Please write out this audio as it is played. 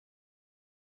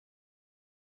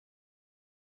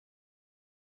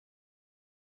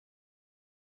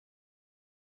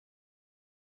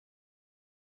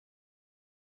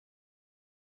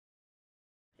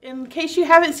In case you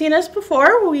haven't seen us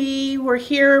before, we were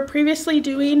here previously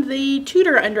doing the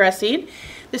Tudor undressing.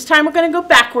 This time we're going to go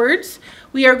backwards.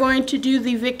 We are going to do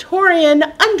the Victorian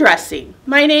undressing.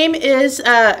 My name is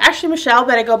actually Michelle,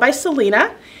 but I go by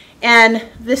Selena. And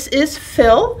this is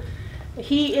Phil.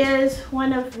 He is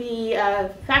one of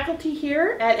the faculty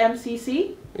here at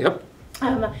MCC. Yep.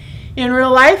 In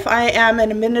real life, I am an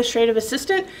administrative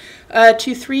assistant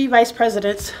to 3 vice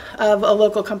presidents of a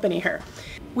local company here.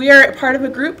 We are part of a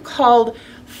group called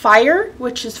FIRE,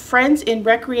 which is Friends in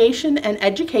Recreation and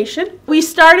Education. We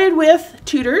started with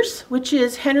Tudors, which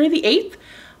is Henry VIII,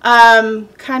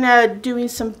 kind of doing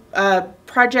some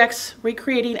projects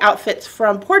recreating outfits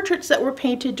from portraits that were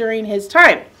painted during his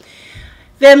time.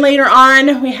 Then later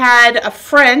on, we had a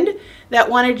friend that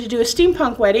wanted to do a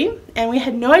steampunk wedding, and we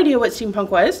had no idea what steampunk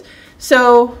was.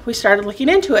 So we started looking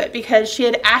into it because she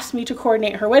had asked me to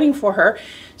coordinate her wedding for her.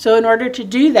 So in order to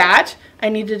do that, I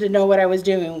needed to know what I was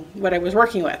doing, what I was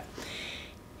working with.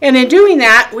 And in doing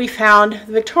that, we found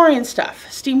Victorian stuff.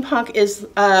 Steampunk is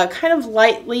kind of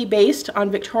lightly based on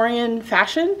Victorian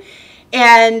fashion,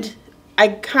 and I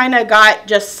kind of got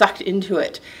just sucked into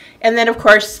it. And then, of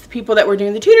course, the people that were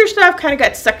doing the Tudor stuff kind of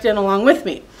got sucked in along with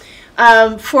me.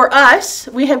 For us,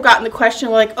 we have gotten the question,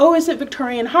 like, oh, is it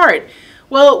Victorian hard?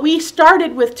 Well, we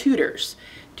started with Tudors.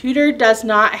 Tudor does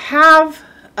not have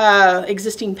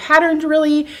existing patterns,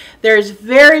 really. There's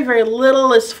very, very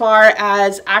little as far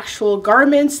as actual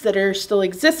garments that are still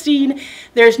existing.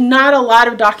 There's not a lot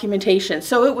of documentation.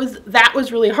 So that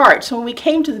was really hard. So when we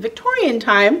came to the Victorian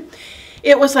time,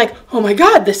 it was like, oh my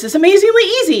God, this is amazingly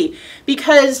easy,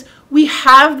 because we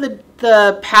have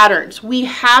the patterns. We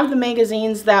have the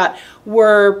magazines that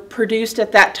were produced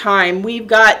at that time. We've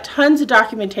got tons of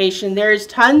documentation. There's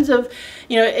tons of,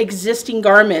 existing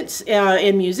garments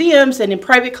in museums and in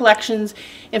private collections.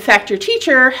 In fact, your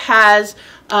teacher has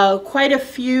quite a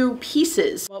few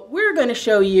pieces. What we're going to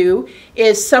show you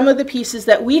is some of the pieces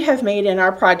that we have made in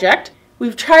our project.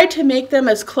 We've tried to make them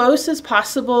as close as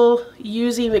possible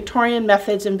using Victorian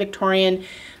methods and Victorian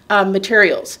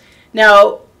materials.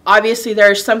 Now, obviously, there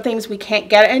are some things we can't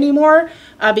get anymore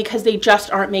because they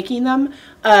just aren't making them.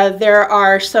 There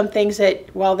are some things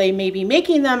that, while they may be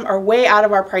making them, are way out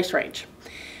of our price range.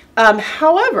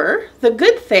 However, the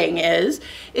good thing is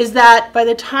that by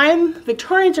the time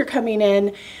Victorians are coming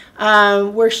in,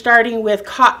 we're starting with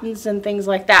cottons and things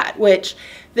like that, which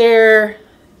they're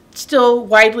still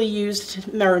widely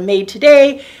used or made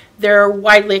today. They're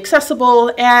widely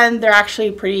accessible, and they're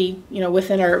actually pretty,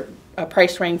 within our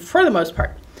price range for the most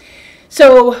part.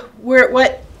 So what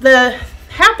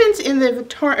happens in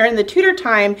the Tudor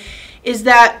time is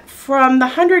that from the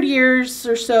 100 years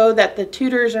or so that the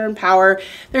Tudors are in power,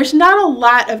 there's not a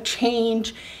lot of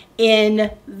change in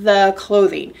the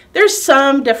clothing. There's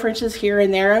some differences here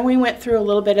and there, and we went through a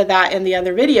little bit of that in the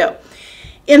other video.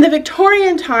 In the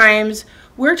Victorian times,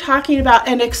 we're talking about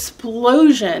an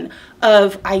explosion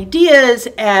of ideas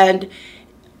and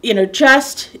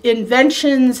just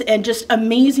inventions and just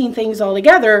amazing things all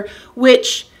together,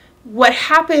 which what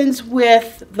happens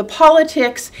with the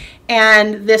politics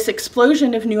and this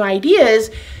explosion of new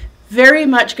ideas very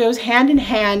much goes hand in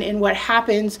hand in what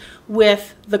happens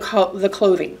with the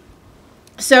clothing.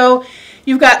 So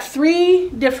you've got 3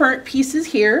 different pieces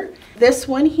here. This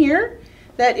one here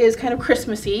that is kind of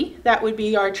Christmassy, that would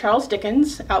be our Charles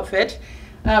Dickens outfit.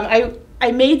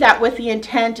 I made that with the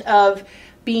intent of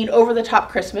being over the top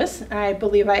Christmas. I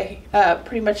believe I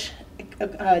pretty much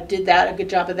did a good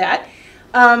job of that.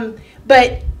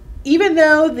 But even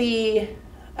though the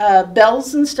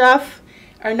bells and stuff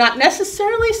are not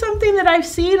necessarily something that I've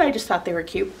seen, I just thought they were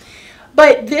cute.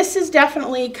 But this is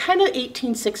definitely kind of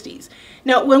 1860s.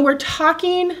 Now, when we're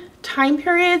talking time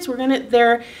periods,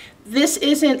 this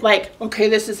isn't like, okay,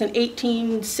 this is an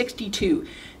 1862.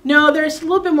 No, there's a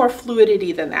little bit more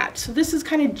fluidity than that. So this is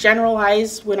kind of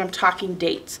generalized when I'm talking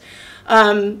dates.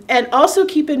 And also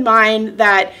keep in mind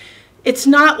that it's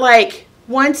not like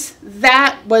once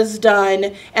that was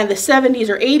done and the 70s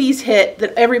or 80s hit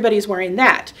that everybody's wearing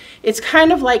that. It's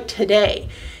kind of like today.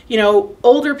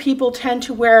 Older people tend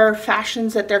to wear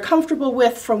fashions that they're comfortable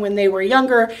with from when they were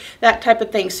younger, that type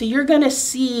of thing. So you're going to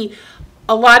see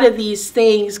a lot of these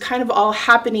things kind of all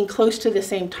happening close to the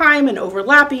same time and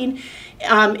overlapping.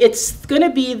 It's going to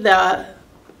be the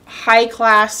high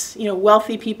class,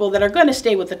 wealthy people that are going to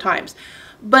stay with the times.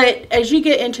 But as you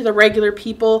get into the regular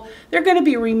people, they're going to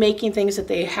be remaking things that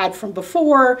they had from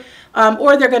before,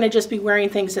 or they're going to just be wearing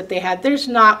things that they had. There's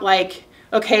not like,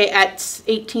 okay, at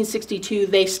 1862,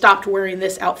 they stopped wearing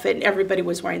this outfit and everybody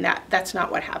was wearing that. That's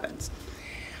not what happens.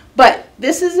 But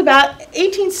this is about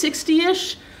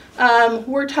 1860-ish.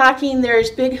 We're talking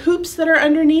there's big hoops that are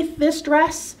underneath this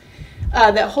dress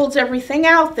that holds everything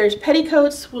out. There's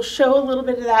petticoats. We'll show a little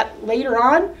bit of that later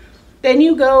on. Then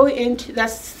you go into,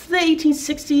 that's the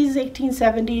 1860s,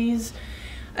 1870s,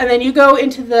 and then you go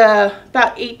into the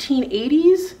about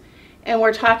 1880s, and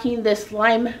we're talking this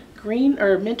lime green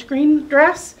or mint green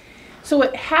dress. So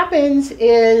what happens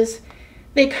is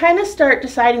they kind of start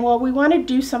deciding, well, we want to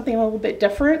do something a little bit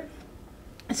different.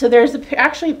 So there's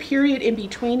actually a period in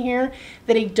between here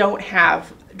that I don't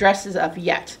have dresses of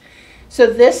yet. So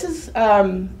this is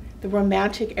the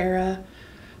Romantic era.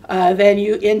 Then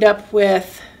you end up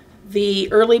with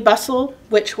the early bustle,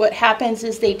 which what happens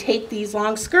is they take these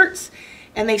long skirts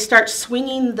and they start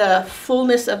swinging the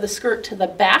fullness of the skirt to the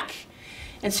back.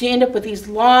 And so you end up with these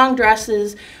long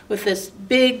dresses with this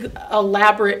big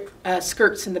elaborate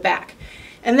skirts in the back.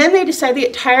 And then they decide they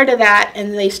get tired of that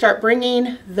and they start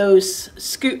bringing those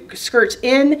skirts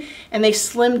in and they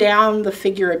slim down the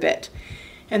figure a bit.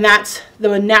 And that's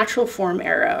the natural form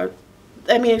era.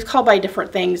 I mean, it's called by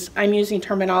different things. I'm using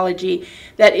terminology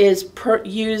that is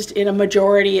used in a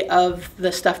majority of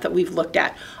the stuff that we've looked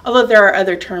at, although there are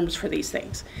other terms for these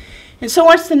things. And so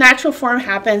once the natural form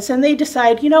happens, then they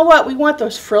decide, you know what, we want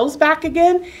those frills back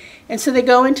again. And so they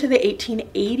go into the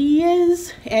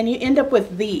 1880s, and you end up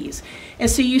with these. And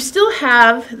so you still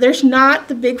have, there's not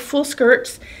the big full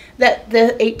skirts that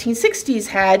the 1860s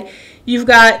had. You've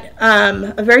got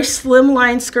a very slim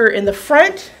line skirt in the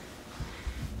front.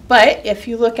 But if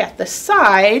you look at the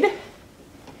side,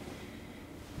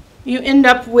 you end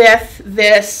up with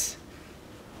this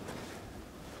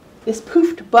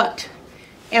poofed butt.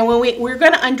 And when we're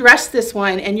going to undress this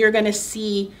one, and you're going to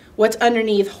see what's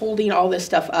underneath holding all this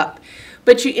stuff up.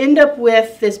 But you end up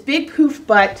with this big poof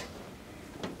butt,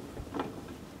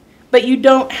 but you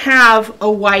don't have a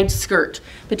wide skirt.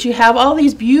 But you have all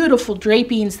these beautiful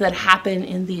drapings that happen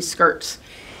in these skirts.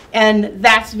 And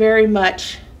that's very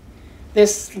much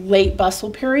this late bustle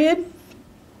period.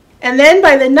 And then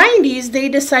by the 90s, they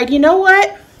decide, you know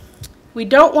what? We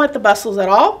don't want the bustles at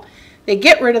all. They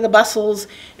get rid of the bustles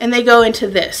and they go into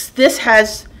this. This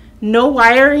has no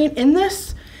wiring in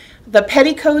this. The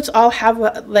petticoats all have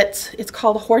it's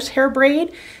called a horsehair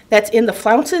braid that's in the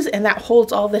flounces, and that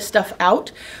holds all this stuff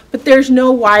out. But there's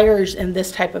no wires in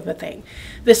this type of a thing.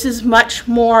 This is much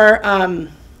more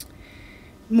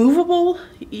movable.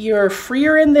 You're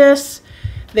freer in this.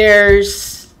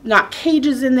 There's not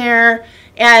cages in there.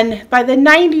 And by the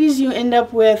 90s, you end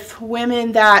up with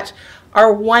women that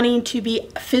are wanting to be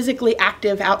physically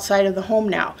active outside of the home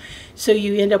now. So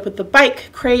you end up with the bike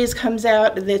craze comes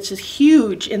out, that's just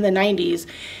huge in the 90s.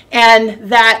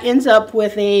 And that ends up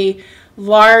with a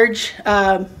large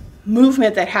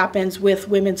movement that happens with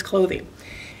women's clothing.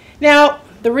 Now,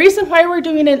 the reason why we're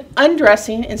doing an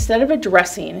undressing instead of a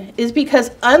dressing is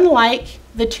because unlike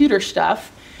the Tudor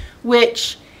stuff,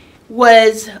 which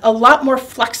was a lot more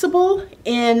flexible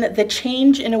in the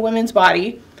change in a woman's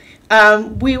body,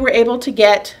 we were able to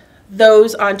get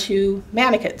those onto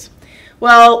mannequins.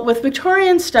 Well, with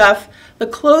Victorian stuff, the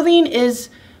clothing is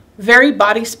very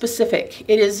body specific.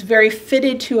 It is very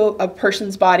fitted to a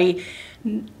person's body.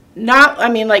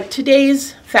 Like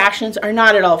today's fashions are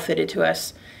not at all fitted to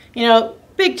us. You know,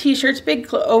 big t-shirts,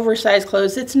 big oversized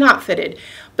clothes, it's not fitted.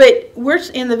 But we're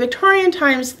in the Victorian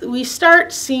times, we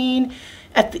start seeing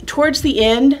towards the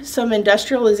end some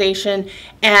industrialization,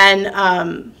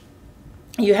 and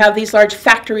you have these large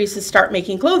factories that start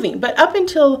making clothing. But up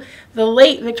until the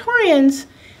late Victorians,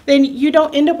 then you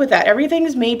don't end up with that. Everything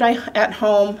is made at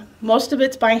home. Most of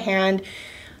it's by hand.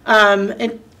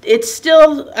 And it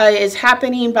still is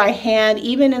happening by hand,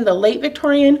 even in the late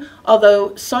Victorian,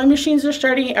 although sewing machines are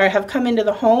starting or have come into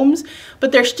the homes,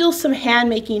 but there's still some hand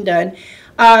making done.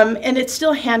 And it's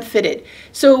still hand fitted.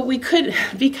 So we could,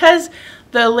 because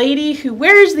the lady who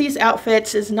wears these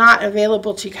outfits is not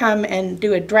available to come and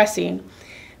do a dressing,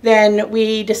 then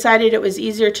we decided it was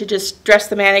easier to just dress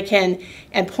the mannequin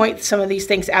and point some of these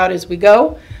things out as we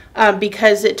go,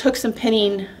 because it took some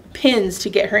pins to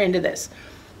get her into this.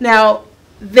 Now,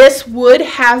 this would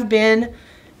have been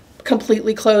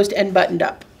completely closed and buttoned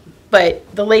up, but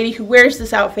the lady who wears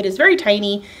this outfit is very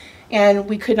tiny, and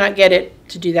we could not get it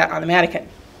to do that on the mannequin.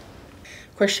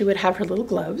 Of course, she would have her little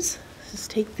gloves. Let's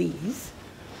take these.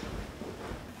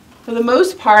 For the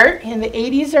most part, in the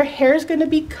 80s, her hair is going to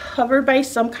be covered by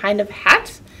some kind of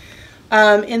hat.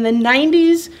 In the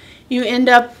 90s, you end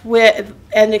up with,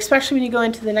 and especially when you go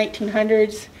into the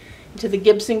 1900s, into the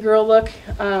Gibson girl look,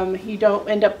 you don't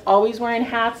end up always wearing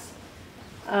hats.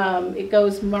 It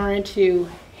goes more into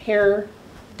hair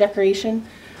decoration.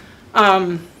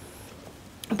 But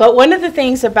one of the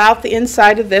things about the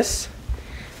inside of this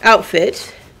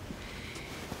outfit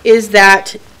is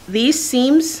that these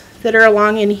seams that are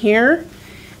along in here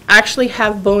actually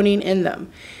have boning in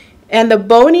them. And the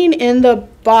boning in the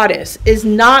bodice is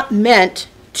not meant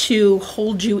to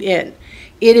hold you in.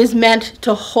 It is meant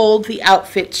to hold the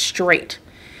outfit straight.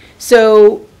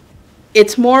 So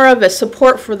it's more of a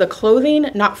support for the clothing,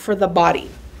 not for the body.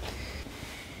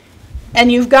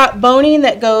 And you've got boning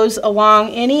that goes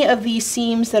along any of these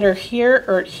seams that are here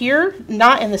or here,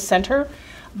 not in the center,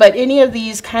 but any of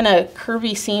these kind of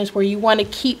curvy seams where you want to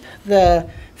keep the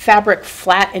fabric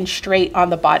flat and straight on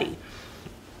the body.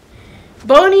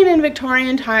 Boning in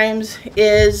Victorian times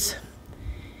is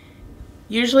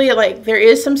usually like there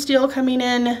is some steel coming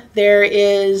in, there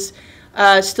is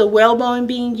still whalebone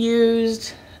being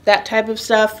used, that type of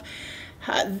stuff.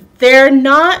 They're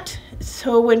not,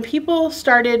 so when people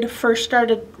first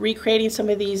started recreating some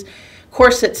of these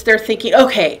corsets, they're thinking,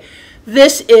 okay,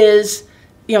 this is,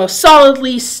 you know,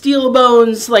 solidly steel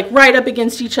bones, like right up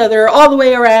against each other all the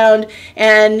way around,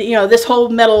 and, you know, this whole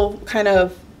metal kind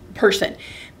of person.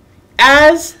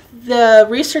 As the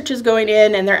research is going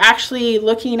in and they're actually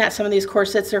looking at some of these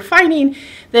corsets, they're finding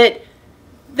that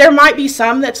there might be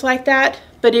some that's like that,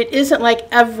 but it isn't like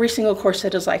every single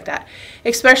corset is like that.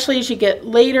 Especially as you get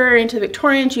later into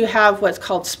Victorians, you have what's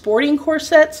called sporting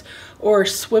corsets or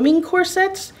swimming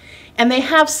corsets. And they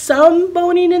have some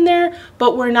boning in there,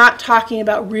 but we're not talking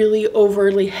about really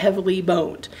overly heavily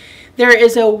boned. There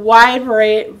is a wide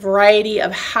variety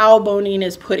of how boning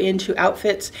is put into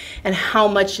outfits and how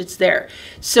much it's there.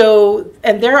 So,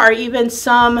 and there are even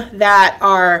some that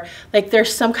are, like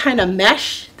there's some kind of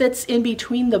mesh that's in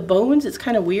between the bones. It's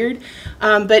kind of weird.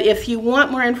 But if you want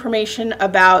more information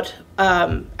about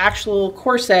actual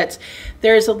corsets,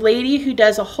 there's a lady who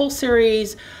does a whole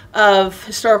series of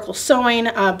historical sewing,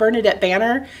 Bernadette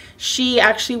Banner. She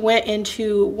actually went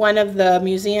into one of the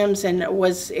museums and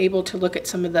was able to look at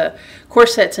some of the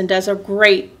corsets and does a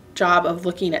great job of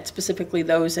looking at specifically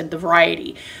those and the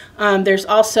variety. There's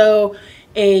also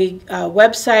a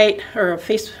website, or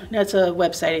that's a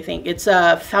website, I think. It's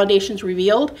Foundations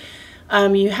Revealed.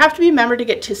 You have to be a member to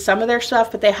get to some of their stuff,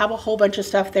 but they have a whole bunch of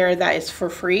stuff there that is for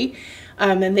free.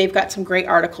 And they've got some great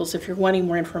articles if you're wanting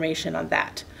more information on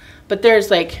that. But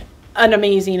there's like an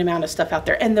amazing amount of stuff out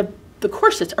there. And the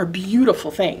corsets are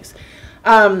beautiful things.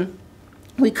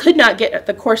 We could not get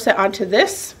the corset onto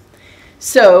this.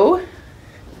 So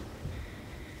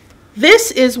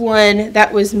this is one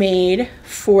that was made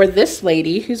for this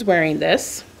lady who's wearing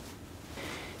this.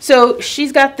 So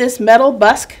she's got this metal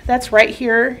busk that's right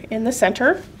here in the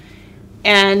center,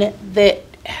 and that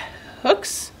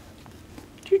hooks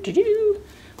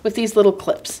with these little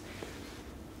clips.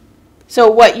 So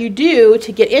what you do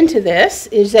to get into this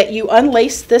is that you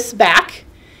unlace this back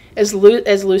as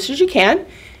loose as you can,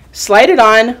 slide it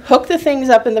on, hook the things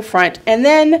up in the front, and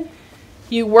then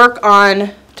you work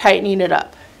on tightening it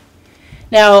up.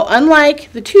 Now,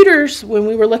 unlike the Tudors, when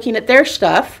we were looking at their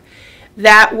stuff,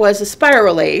 that was a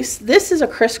spiral lace. This is a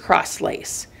crisscross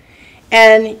lace.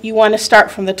 And you want to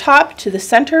start from the top to the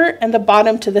center and the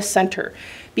bottom to the center,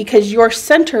 because your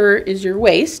center is your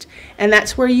waist, and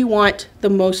that's where you want the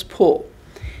most pull.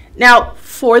 Now,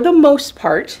 for the most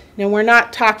part, now we're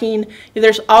not talking,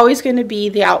 there's always going to be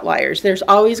the outliers. There's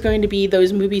always going to be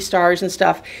those movie stars and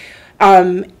stuff.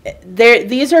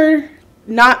 These are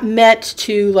not meant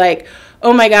to, like,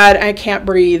 oh my God, I can't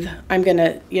breathe. I'm going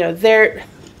to, you know,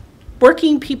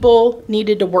 working people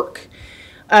needed to work.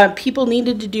 People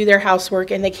needed to do their housework,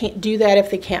 and they can't do that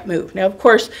if they can't move. Now, of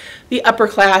course, the upper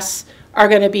class are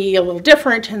going to be a little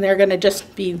different, and they're going to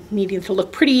just be needing to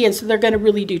look pretty, and so they're going to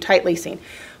really do tight lacing.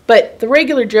 But the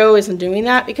regular Joe isn't doing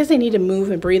that because they need to move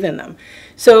and breathe in them.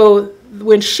 So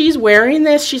when she's wearing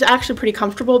this, she's actually pretty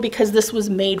comfortable because this was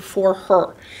made for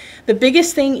her. The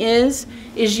biggest thing is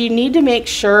you need to make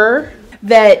sure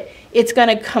that it's going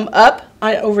to come up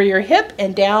over your hip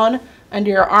and down under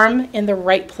your arm in the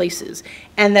right places,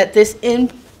 and that this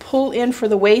pull in for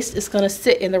the waist is going to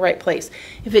sit in the right place.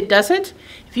 If it doesn't,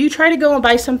 if you try to go and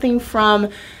buy something from,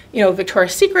 you know,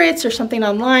 Victoria's Secrets or something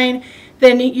online,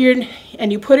 then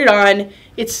you put it on,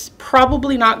 it's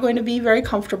probably not going to be very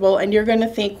comfortable, and you're going to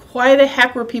think, why the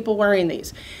heck were people wearing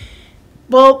these?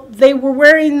 Well, they were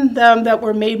wearing them that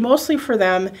were made mostly for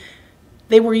them.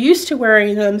 They were used to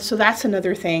wearing them, so that's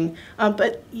another thing.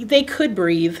 But they could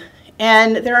breathe.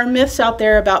 And there are myths out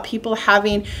there about people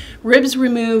having ribs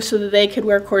removed so that they could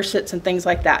wear corsets and things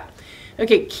like that.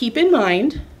 Okay, keep in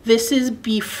mind, this is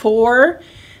before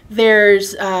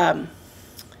there's the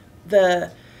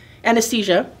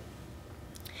anesthesia.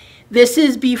 This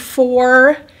is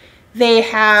before they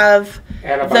have the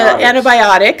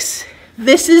antibiotics.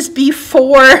 This is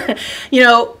before, you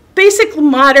know, basic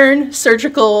modern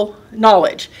surgical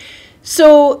knowledge.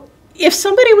 So if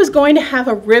somebody was going to have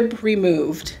a rib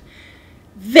removed,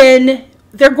 then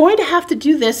they're going to have to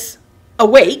do this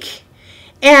awake,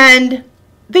 and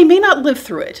they may not live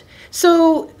through it.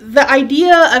 So the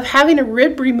idea of having a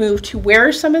rib removed to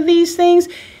wear some of these things,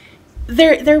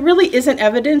 there really isn't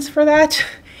evidence for that.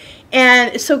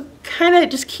 And so kind of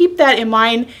just keep that in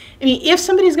mind. I mean, if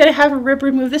somebody's going to have a rib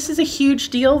removed, this is a huge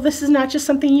deal. This is not just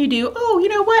something you do, oh, you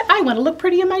know what, I want to look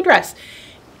pretty in my dress.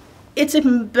 It's a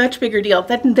much bigger deal.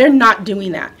 They're not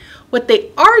doing that. What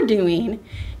they are doing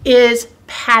is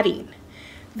padding.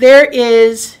 There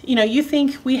is, you know, you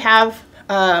think we have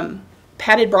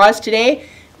padded bras today.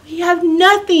 We have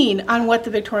nothing on what the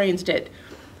Victorians did.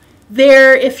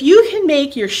 If you can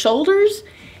make your shoulders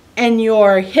and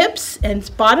your hips and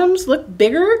bottoms look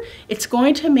bigger, it's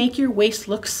going to make your waist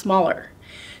look smaller.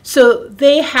 So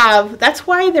that's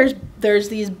why there's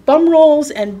these bum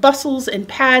rolls and bustles and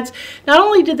pads. Not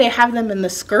only did they have them in the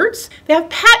skirts, they have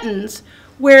patterns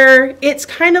where it's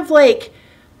kind of like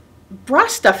bra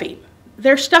stuffing.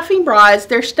 They're stuffing bras,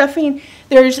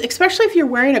 especially if you're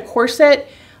wearing a corset,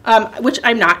 which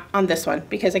I'm not on this one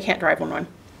because I can't drive on one.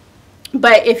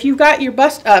 But if you've got your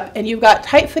bust up and you've got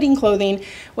tight-fitting clothing,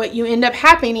 what you end up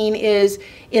happening is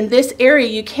in this area,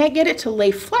 you can't get it to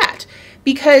lay flat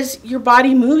because your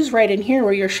body moves right in here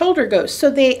where your shoulder goes.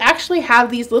 So they actually have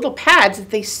these little pads that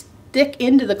they stick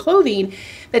into the clothing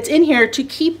that's in here to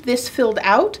keep this filled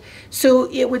out so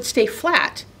it would stay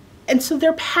flat. And so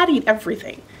they're padding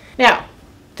everything. Now,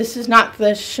 this is not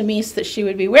the chemise that she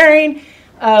would be wearing.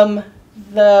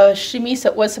 The chemise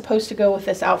that was supposed to go with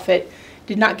this outfit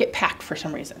did not get packed for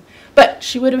some reason. But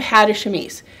she would have had a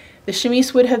chemise. The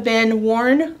chemise would have been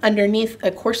worn underneath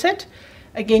a corset.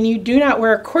 Again, you do not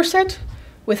wear a corset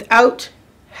without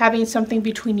having something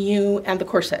between you and the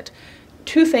corset.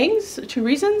 Two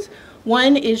reasons.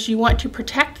 One is you want to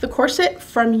protect the corset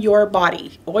from your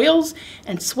body, oils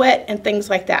and sweat and things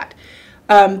like that.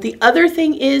 The other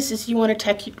thing is you want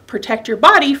to protect your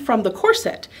body from the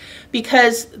corset,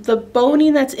 because the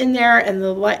boning that's in there and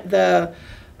the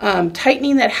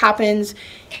tightening that happens,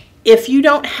 if you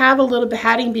don't have a little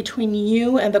padding between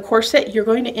you and the corset, you're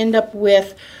going to end up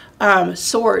with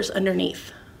sores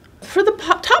underneath. For the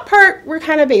top part, we're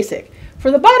kind of basic.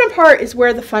 For the bottom part is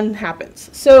where the fun happens.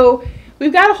 So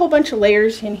we've got a whole bunch of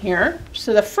layers in here.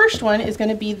 So the first one is going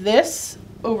to be this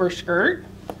overskirt.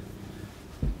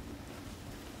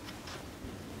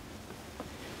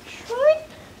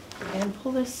 And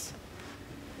pull this.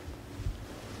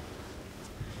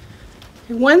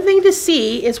 One thing to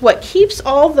see is what keeps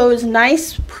all those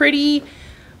nice, pretty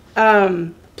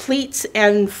pleats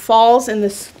and falls in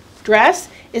this dress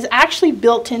is actually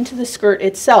built into the skirt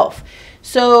itself.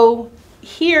 So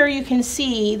here you can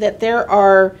see that there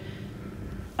are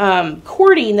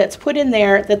cording that's put in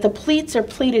there, that the pleats are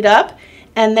pleated up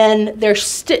and then they're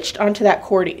stitched onto that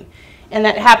cording. And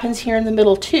that happens here in the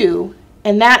middle too.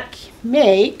 And that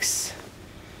makes,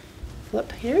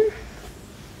 flip here,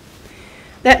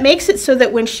 that makes it so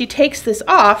that when she takes this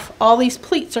off, all these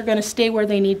pleats are going to stay where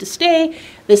they need to stay.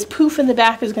 This poof in the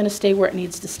back is going to stay where it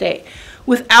needs to stay.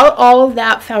 Without all of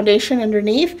that foundation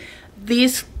underneath,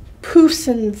 these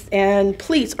poofs and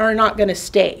pleats are not going to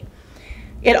stay.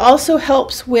 It also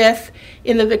helps with,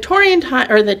 in the Victorian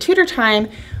time, or the Tudor time,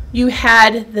 you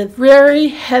had the very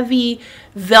heavy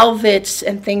velvets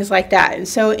and things like that. And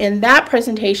so in that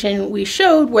presentation, we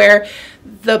showed where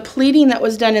the pleating that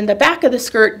was done in the back of the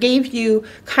skirt gave you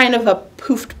kind of a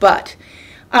poofed butt.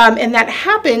 And that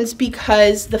happens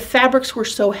because the fabrics were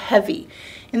so heavy.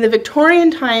 In the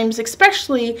Victorian times,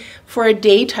 especially for a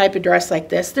day type of dress like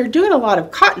this, they're doing a lot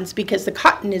of cottons because the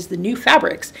cotton is the new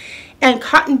fabrics. And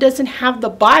cotton doesn't have the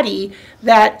body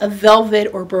that a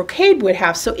velvet or brocade would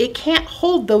have, so it can't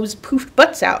hold those poofed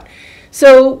butts out.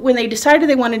 So when they decided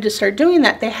they wanted to start doing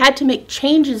that, they had to make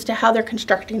changes to how they're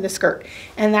constructing the skirt.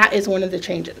 And that is one of the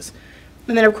changes.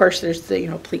 And then of course there's the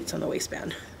pleats on the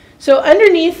waistband. So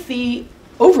underneath the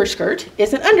overskirt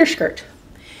is an underskirt.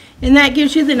 And that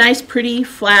gives you the nice pretty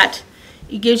flat,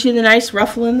 it gives you the nice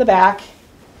ruffle in the back.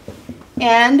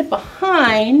 And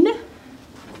behind,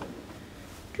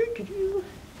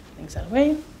 things out of the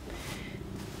way.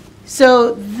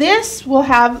 So this will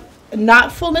have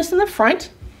not fullness in the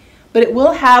front, but it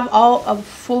will have all of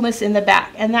fullness in the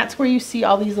back. And that's where you see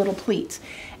all these little pleats.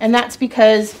 And that's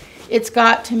because it's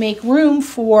got to make room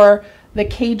for the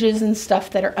cages and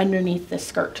stuff that are underneath the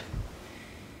skirt.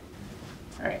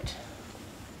 All right.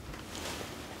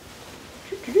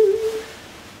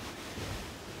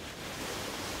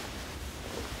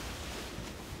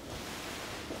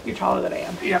 You're taller than I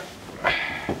am. Yep.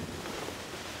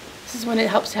 This is when it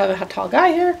helps to have a tall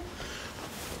guy here.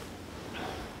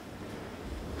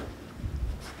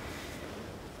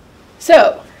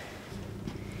 So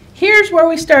here's where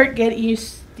we start getting, you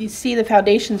see the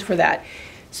foundations for that.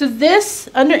 So this,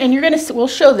 and you're going to, we'll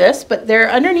show this, but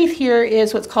there underneath here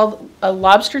is what's called a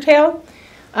lobster tail,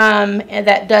 and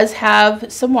that does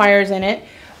have some wires in it,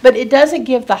 but it doesn't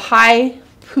give the high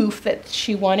poof that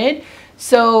she wanted,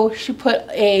 so she put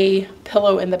a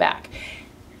pillow in the back.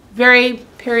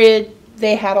 Period,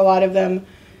 they had a lot of them.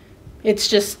 It's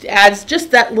just adds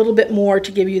just that little bit more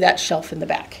to give you that shelf in the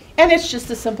back. And it's just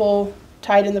a simple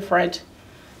tied in the front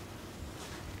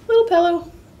little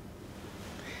pillow.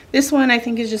 This one I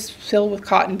think is just filled with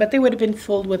cotton, but they would have been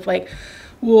filled with like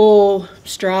wool,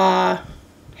 straw,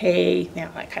 hay,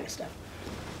 that kind of stuff.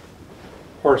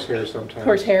 Horsehair sometimes.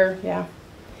 Horsehair, yeah.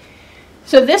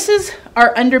 So this is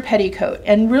our under petticoat,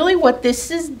 and really what this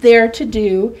is there to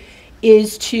do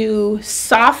is to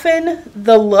soften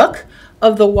the look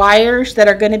of the wires that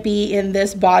are going to be in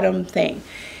this bottom thing.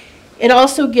 It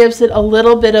also gives it a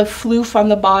little bit of floof on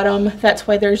the bottom. That's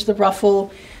why there's the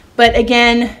ruffle. But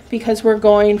again, because we're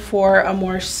going for a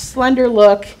more slender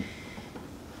look,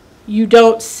 you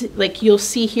don't see, like you'll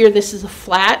see here, this is a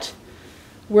flat,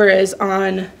 whereas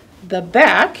on the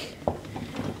back,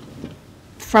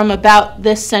 from about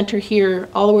this center here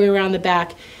all the way around the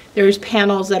back, there's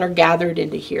panels that are gathered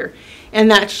into here. And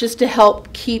that's just to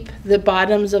help keep the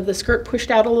bottoms of the skirt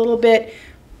pushed out a little bit.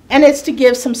 And it's to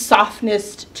give some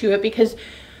softness to it, because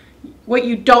what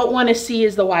you don't want to see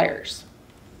is the wires.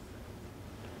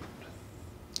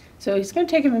 So it's going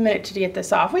to take him a minute to get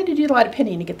this off. We had to do a lot of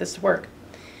pinning to get this to work.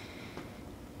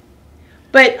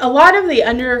 But a lot of the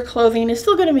underclothing is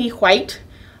still going to be white.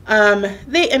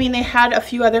 They had a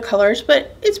few other colors,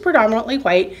 but it's predominantly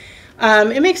white.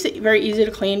 It makes it very easy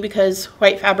to clean, because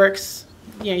white fabrics,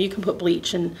 you can put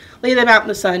bleach and lay them out in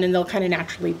the sun and they'll kind of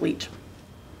naturally bleach.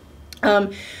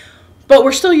 But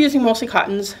we're still using mostly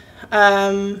cottons.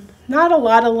 Not a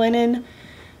lot of linen.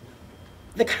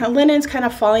 The linen's kind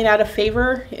of falling out of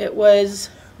favor. It was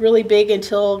really big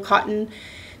until cotton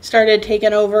started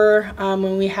taking over,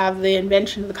 when we have the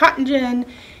invention of the cotton gin,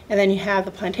 and then you have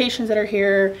the plantations that are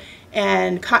here,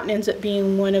 and cotton ends up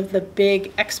being one of the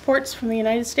big exports from the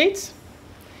United States.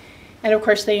 And of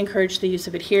course they encourage the use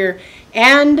of it here,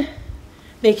 and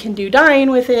they can do dyeing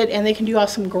with it, and they can do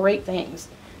some great things.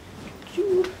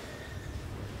 All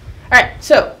right,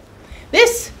 so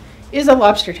this is a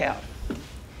lobster tail.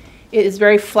 It is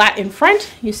very flat in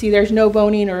front. You see there's no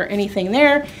boning or anything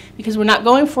there, because we're not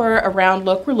going for a round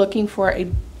look. We're looking for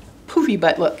a poofy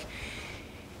butt look.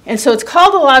 And so it's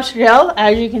called a lobster tail,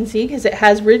 as you can see, because it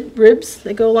has ribs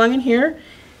that go along in here.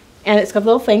 And it's got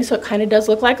little things, so it kind of does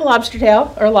look like a lobster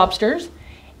tail, or lobsters.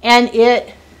 And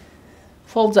it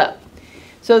folds up.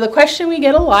 So the question we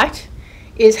get a lot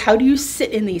is, how do you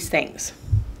sit in these things?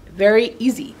 Very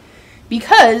easy,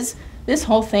 because this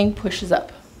whole thing pushes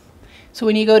up. So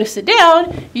when you go to sit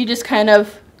down, you just kind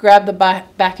of grab the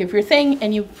back of your thing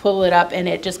and you pull it up, and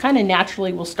it just kind of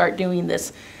naturally will start doing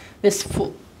this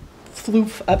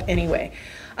floof up anyway.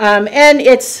 And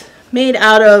it's made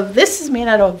out of, this is made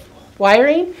out of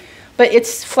wiring, but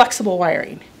it's flexible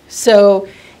wiring. So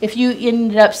if you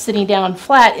ended up sitting down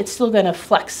flat, it's still going to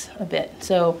flex a bit.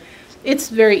 So it's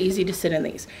very easy to sit in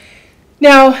these.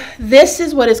 Now, this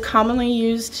is what is commonly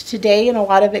used today in a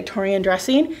lot of Victorian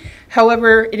dressing.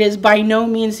 However, it is by no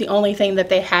means the only thing that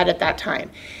they had at that time.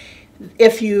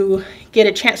 If you get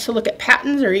a chance to look at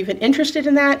patents, or even interested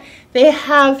in that, they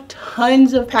have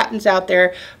tons of patents out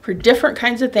there for different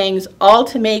kinds of things, all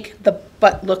to make the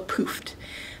butt look poofed.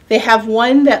 They have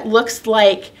one that looks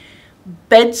like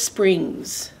bed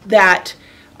springs that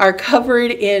are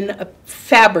covered in a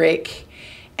fabric,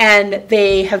 and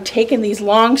they have taken these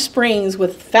long springs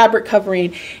with fabric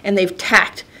covering and they've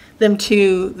tacked them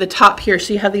to the top here.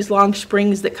 So you have these long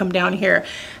springs that come down here.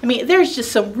 I mean, there's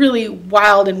just some really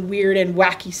wild and weird and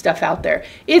wacky stuff out there.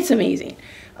 It's amazing.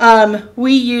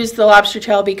 We use the lobster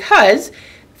tail because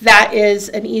that is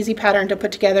an easy pattern to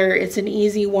put together. It's an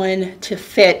easy one to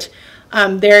fit.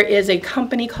 There is a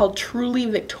company called Truly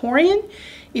Victorian.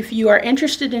 If you are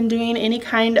interested in doing any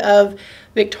kind of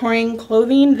Victorian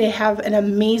clothing, they have an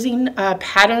amazing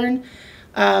pattern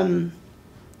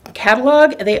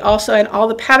catalog. They also, and all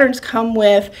the patterns come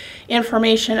with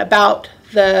information about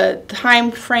the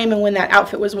time frame and when that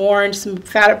outfit was worn, some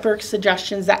fabric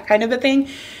suggestions, that kind of a thing.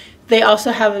 They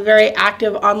also have a very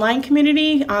active online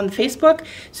community on Facebook.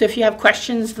 So if you have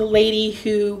questions, the lady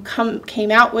who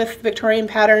came out with Victorian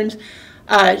patterns,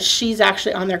 she's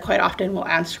actually on there quite often, will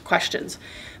answer questions.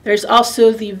 There's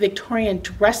also the Victorian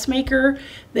dressmaker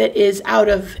that is out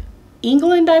of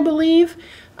England, I believe.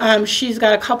 She's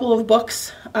got a couple of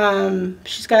books.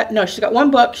 She's got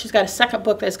one book. She's got a second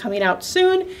book that's coming out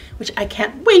soon, which I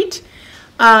can't wait.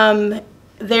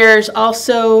 There's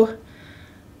also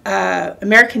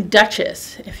American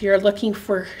Duchess, if you're looking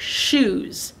for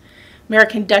shoes.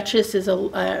 American Duchess is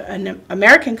an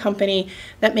American company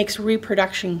that makes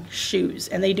reproduction shoes,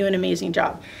 and they do an amazing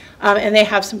job. And they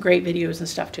have some great videos and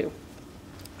stuff too.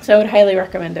 So I would highly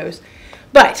recommend those.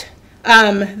 But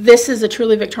this is a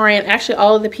truly Victorian. Actually,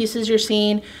 all of the pieces you're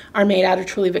seeing are made out of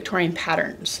truly Victorian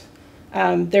patterns.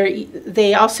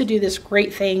 They also do this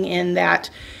great thing in that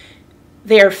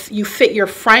you fit your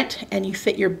front and you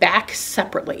fit your back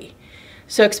separately.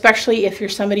 So especially if you're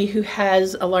somebody who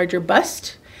has a larger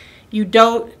bust, you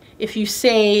don't, if you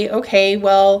say, okay,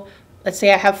 well, let's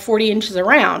say I have 40 inches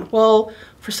around. Well,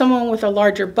 for someone with a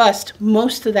larger bust,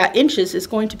 most of that inches is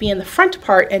going to be in the front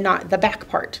part and not the back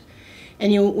part.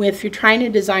 And if you're trying to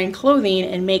design clothing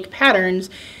and make patterns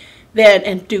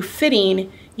and do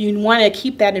fitting, you want to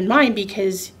keep that in mind,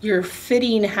 because your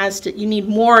fitting you need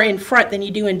more in front than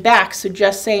you do in back. So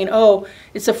just saying, oh,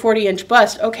 it's a 40-inch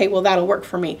bust, okay, well, that'll work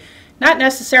for me. Not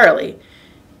necessarily.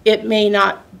 It may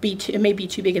be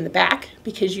too big in the back,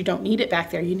 because you don't need it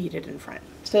back there, you need it in front.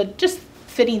 So just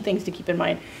fitting things to keep in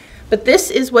mind. But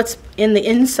this is what's in the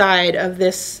inside of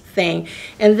this thing.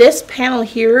 And this panel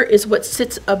here is what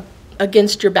sits up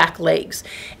against your back legs.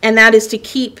 And that is to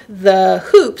keep the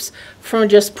hoops from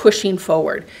just pushing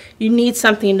forward. You need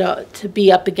something to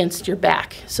be up against your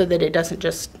back so that it doesn't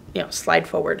just, slide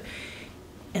forward.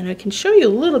 And I can show you a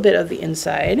little bit of the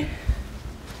inside.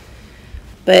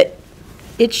 But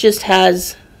it just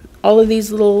has all of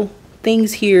these little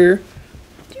things here.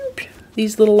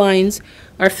 These little lines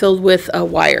are filled with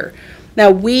wire.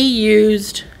 Now we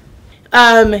used,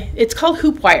 it's called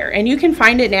hoop wire, and you can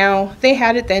find it now. They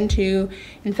had it then too.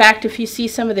 In fact, if you see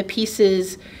some of the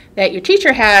pieces that your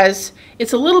teacher has,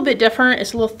 it's a little bit different.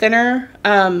 It's a little thinner,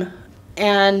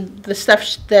 and the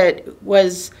stuff that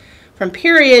was from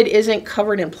period isn't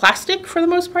covered in plastic for the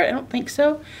most part. I don't think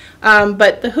so.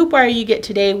 But the hoop wire you get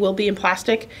today will be in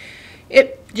plastic.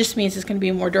 It just means it's going to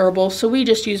be more durable. So we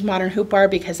just use modern hoop wire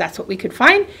because that's what we could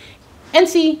find. And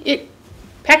see, it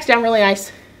packs down really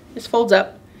nice. Just folds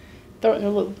up. Throw it in a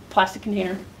little plastic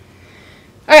container.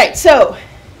 All right, so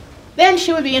then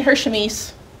she would be in her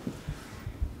chemise.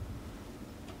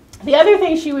 The other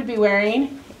thing she would be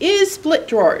wearing is split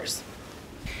drawers.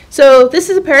 So this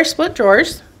is a pair of split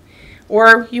drawers,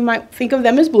 or you might think of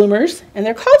them as bloomers, and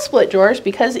they're called split drawers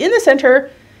because in the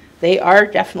center they are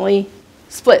definitely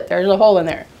split. There's a hole in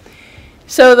there.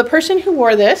 So the person who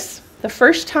wore this, the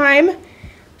first time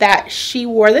that she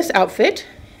wore this outfit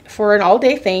for an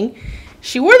all-day thing,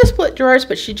 she wore the split drawers,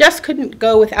 but she just couldn't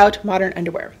go without modern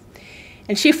underwear.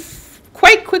 And she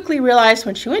quite quickly realized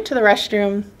when she went to the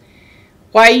restroom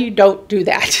why you don't do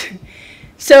that.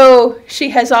 So she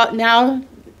has now,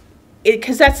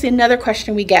 because that's another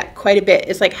question we get quite a bit,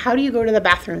 is like, how do you go to the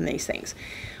bathroom in these things?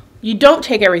 You don't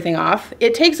take everything off.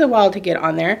 It takes a while to get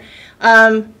on there.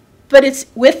 But it's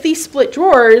with these split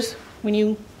drawers, when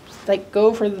you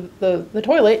go for the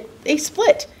toilet, they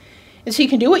split. And so you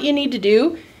can do what you need to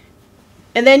do,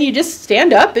 and then you just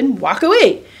stand up and walk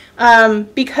away.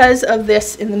 Because of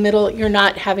this in the middle, you're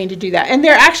not having to do that. And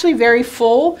they're actually very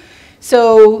full,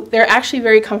 so they're actually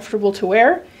very comfortable to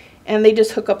wear. And they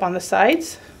just hook up on the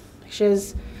sides. She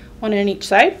has one on each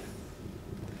side.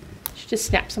 She just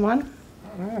snaps them on.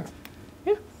 Oh,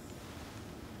 yeah.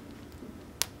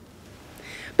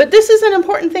 But this is an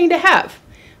important thing to have.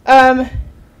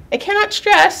 I cannot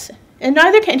stress, and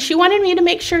neither can she. Wanted me to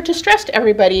make sure to stress to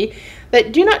everybody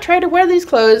that do not try to wear these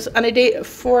clothes on a day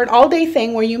for an all-day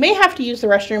thing where you may have to use the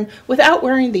restroom without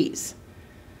wearing these,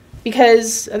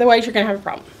 because otherwise you're going to have a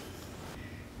problem.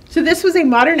 So this was a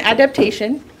modern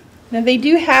adaptation. Now they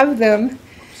do have them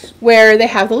where they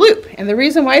have the loop, and the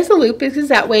reason why is the loop is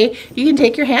that way you can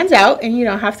take your hands out and you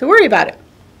don't have to worry about it.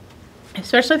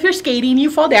 Especially if you're skating,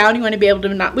 you fall down, you want to be able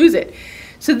to not lose it.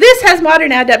 So this has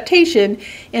modern adaptation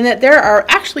in that there are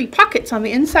actually pockets on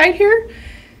the inside here.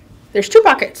 There's two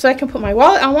pockets, so I can put my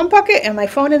wallet on one pocket and my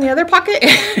phone in the other pocket,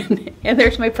 and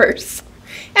there's my purse.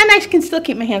 And I can still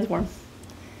keep my hands warm.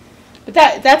 But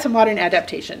that's a modern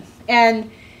adaptation.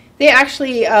 And they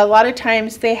actually, a lot of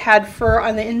times, they had fur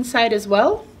on the inside as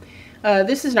well.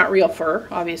 This is not real fur,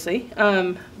 obviously,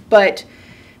 but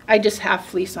I just have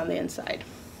fleece on the inside.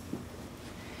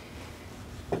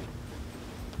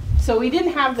 So we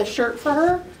didn't have the shirt for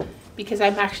her because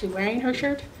I'm actually wearing her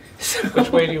shirt. So. Which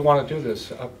way do you want to do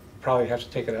this? I'll probably have to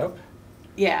take it up?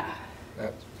 Yeah.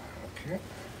 That's, okay.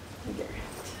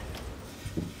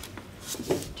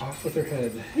 Off with her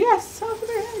head. Yes, off with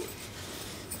her head.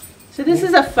 So this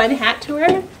is a fun hat to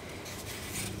wear.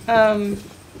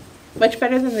 Much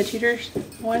better than the Tudor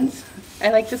ones. I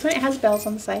like this one. It has bells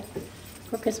on the side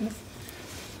for Christmas.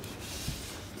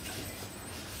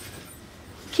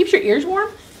 Keeps your ears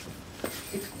warm.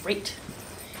 It's great.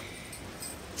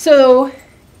 So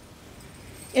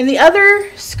in the other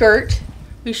skirt,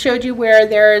 we showed you where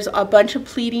there's a bunch of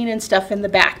pleating and stuff in the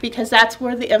back because that's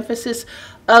where the emphasis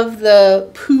of the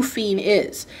poofing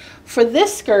is. For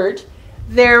this skirt,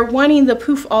 they're wanting the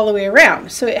poof all the way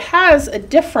around. So it has a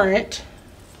different,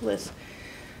 if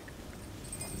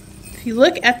you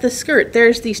look at the skirt,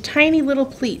 there's these tiny little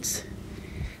pleats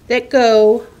that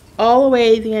go all the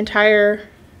way the entire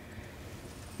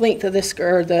length of this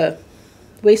skirt, or the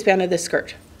waistband of this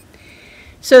skirt.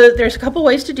 So there's a couple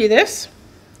ways to do this,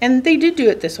 and they did do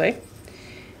it this way.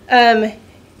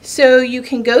 So you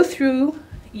can go through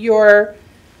your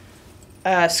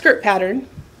skirt pattern,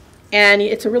 and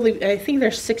it's a really, I think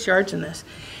there's 6 yards in this,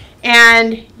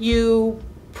 and you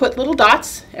put little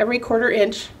dots every 1/4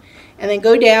 inch, and then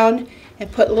go down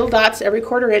and put little dots every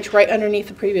 1/4 inch right underneath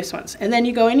the previous ones, and then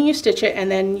you go in and you stitch it,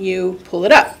 and then you pull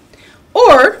it up.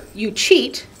 Or you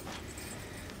cheat.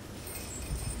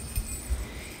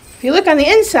 If you look on the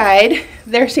inside,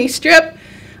 there's a strip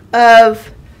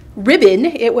of ribbon.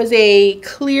 It was a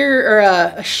clear, or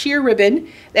a sheer ribbon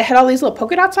that had all these little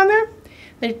polka dots on there.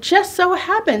 And it just so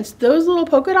happens those little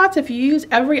polka dots, if you use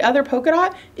every other polka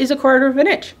dot, is a 1/4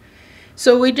 inch.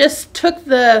 So we just took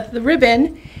the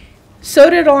ribbon,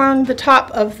 sewed it along the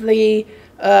top of the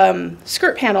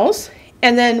skirt panels,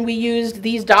 and then we used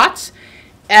these dots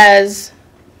as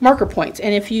marker points.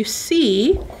 And if you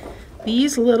see,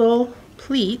 these little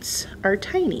pleats are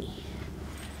tiny.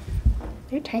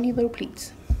 They're tiny little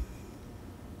pleats.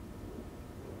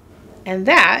 And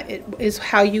that is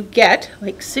how you get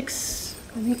like 6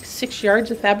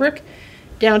 yards of fabric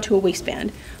down to a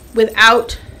waistband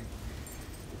without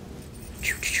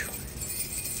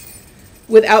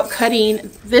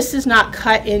cutting. This is not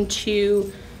cut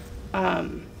into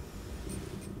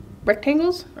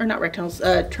rectangles, or not rectangles,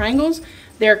 triangles.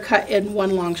 They're cut in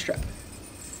one long strip.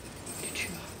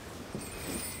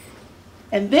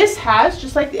 And this has,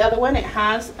 just like the other one, it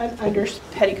has an under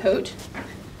petticoat.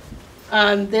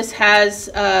 This has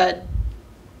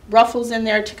ruffles in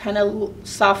there to kind of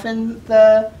soften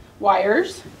the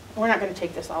wires. We're not going to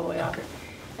take this all the way off.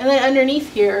 And then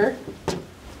underneath here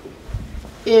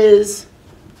is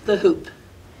the hoop.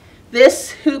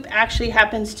 This hoop actually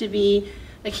happens to be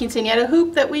a quinceañera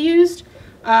hoop that we used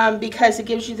because it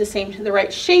gives you the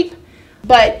right shape,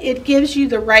 but it gives you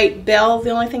the right bell. The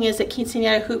only thing is that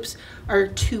quinceañera hoops are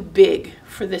too big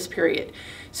for this period.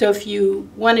 So if you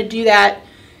want to do that,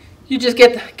 you just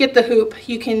get the hoop.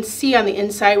 You can see on the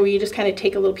inside where you just kind of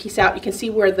take a little piece out. You can see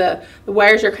where the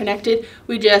wires are connected.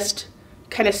 We just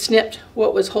kind of snipped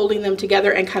what was holding them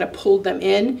together and kind of pulled them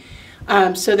in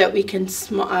so that we can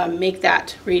make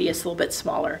that radius a little bit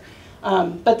smaller.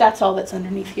 But that's all that's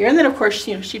underneath here. And then of course,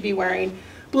 you know, she'd be wearing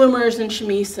bloomers and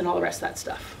chemise and all the rest of that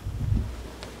stuff.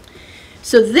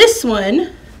 So this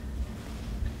one,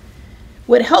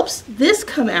 what helps this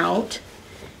come out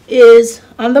is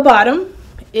on the bottom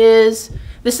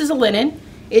this is a linen.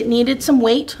 It needed some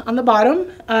weight on the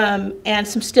bottom and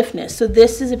some stiffness. So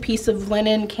this is a piece of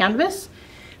linen canvas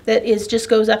that just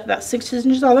goes up about 6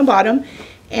 inches on the bottom.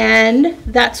 And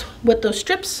that's what those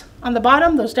strips on the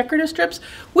bottom, those decorative strips,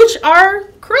 which are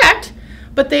correct,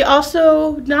 but they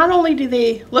also, not only do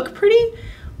they look pretty,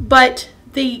 but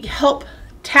they help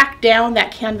tack down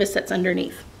that canvas that's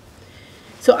underneath.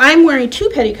 So I'm wearing 2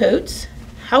 petticoats.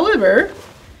 However,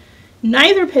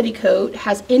 neither petticoat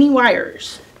has any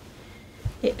wires.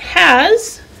 It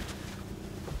has,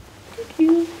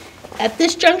 at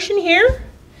this junction here,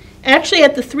 actually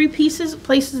at the 3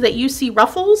 places that you see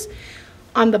ruffles,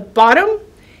 on the bottom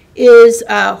is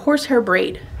horsehair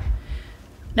braid.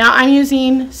 Now I'm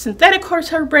using synthetic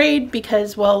horsehair braid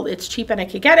because, well, it's cheap and I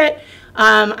could get it.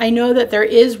 I know that there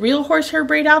is real horsehair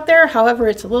braid out there. However,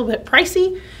 it's a little bit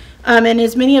pricey. And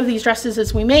as many of these dresses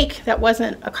as we make, that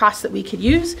wasn't a cost that we could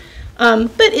use.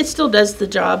 But it still does the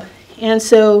job. And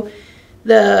so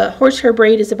the horsehair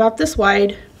braid is about this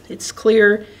wide. It's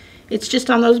clear. It's just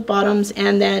on those bottoms.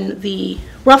 And then the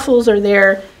ruffles are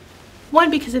there, 1,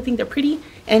 because I think they're pretty,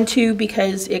 and 2,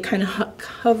 because it kind of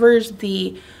covers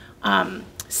the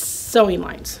sewing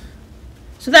lines.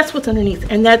 So that's what's underneath,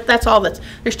 and that's all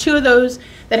there's 2 of those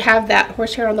that have that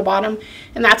horsehair on the bottom,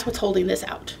 and that's what's holding this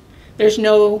out. There's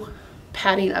no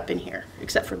padding up in here,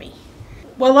 except for me.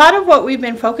 Well, a lot of what we've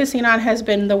been focusing on has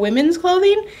been the women's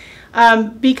clothing.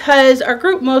 because our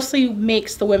group mostly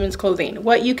makes the women's clothing.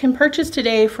 What you can purchase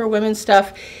today for women's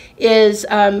stuff is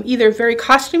either very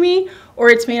costumey or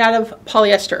it's made out of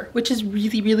polyester, which is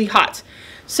really, really hot.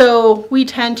 So we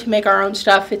tend to make our own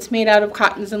stuff. It's made out of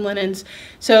cottons and linens.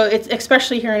 So it's,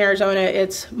 especially here in Arizona,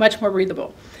 it's much more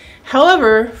breathable.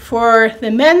 However, for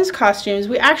the men's costumes,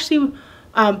 we actually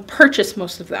purchase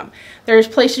most of them. There's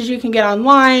places you can get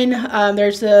online.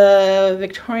 There's the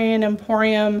Victorian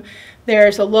Emporium.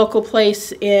 There's a local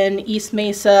place in East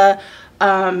Mesa,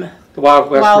 the Wild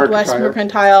West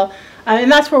Mercantile. And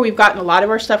that's where we've gotten a lot of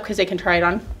our stuff because they can try it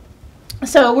on.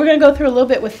 So we're going to go through a little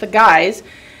bit with the guys.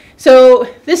 So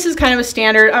this is kind of a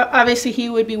standard. Obviously, he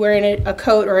would be wearing a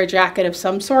coat or a jacket of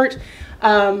some sort,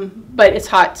 but it's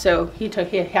hot, so he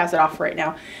has it off right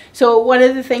now. So one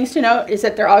of the things to note is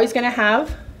that they're always going to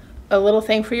have a little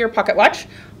thing for your pocket watch.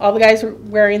 All the guys are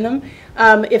wearing them.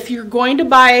 If you're going to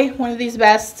buy one of these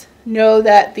vests, know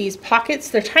that these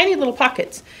pockets, they're tiny little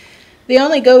pockets. They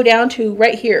only go down to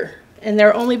right here, and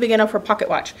they're only big enough for a pocket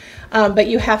watch. But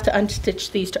you have to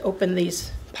unstitch these to open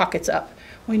these pockets up.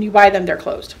 When you buy them, they're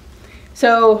closed.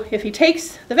 So if he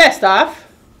takes the vest off,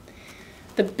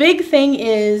 the big thing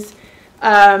is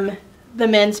the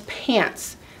men's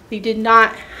pants. They did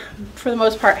not, for the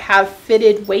most part, have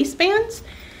fitted waistbands.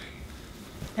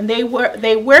 And they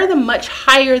wear them much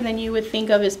higher than you would think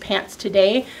of as pants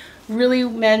today. Really,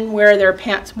 men wear their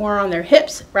pants more on their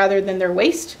hips rather than their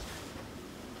waist.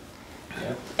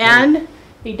 Yeah. And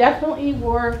they definitely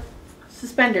wore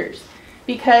suspenders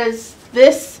because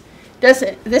this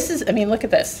is, I mean, look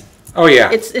at this. Oh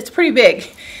yeah. It's pretty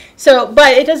big. So,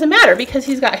 but it doesn't matter because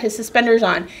he's got his suspenders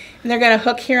on. And they're going to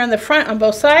hook here on the front on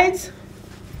both sides.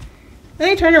 And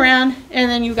they turn around, and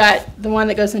then you've got the one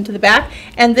that goes into the back.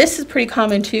 And this is pretty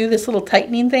common too, this little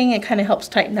tightening thing. It kind of helps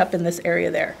tighten up in this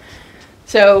area there.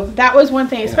 So that was one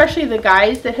thing, especially the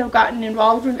guys that have gotten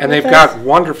involved with And they've got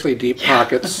wonderfully deep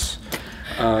pockets.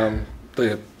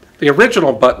 The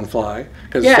original button fly,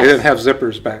 because they didn't have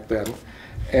zippers back then.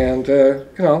 And, you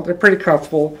know, they're pretty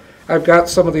comfortable. I've got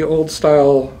some of the old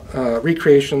style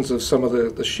recreations of some of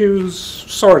the shoes,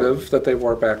 sort of, that they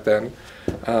wore back then.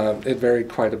 It varied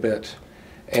quite a bit.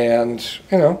 And,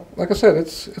 you know, like I said,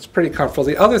 it's pretty comfortable.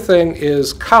 The other thing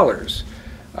is collars.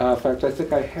 In fact, I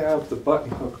think I have the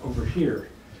button hook over here.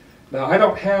 Now, I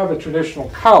don't have a traditional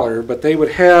collar, but they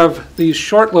would have these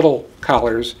short little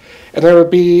collars, and there would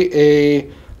be a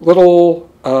little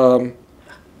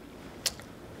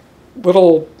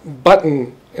little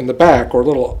button in the back, or a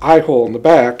little eye hole in the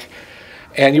back,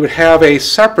 and you would have a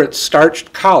separate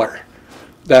starched collar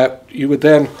that you would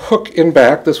then hook in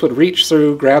back. This would reach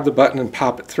through, grab the button, and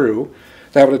pop it through.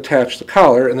 That would attach the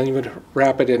collar, and then you would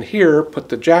wrap it in here, put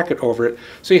the jacket over it.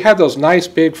 So you had those nice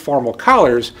big formal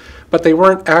collars, but they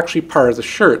weren't actually part of the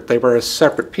shirt. They were a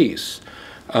separate piece.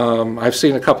 I've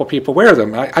seen a couple people wear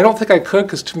them. I don't think I could,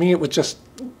 because to me it would just,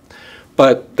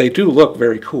 but they do look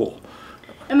very cool.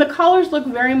 And the collars look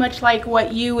very much like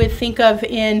what you would think of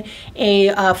in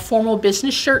a formal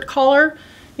business shirt collar.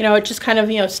 You know, it's just kind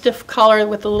of, you know, stiff collar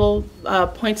with the little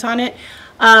points on it.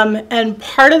 And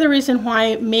part of the reason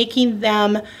why making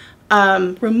them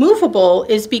removable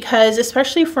is because,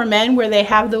 especially for men where they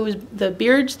have the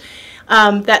beards,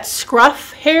 that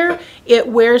scruff hair, it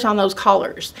wears on those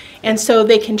collars. And so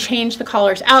they can change the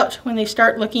collars out when they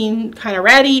start looking kind of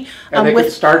ratty. And they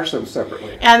could starch them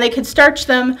separately. And they could starch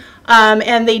them,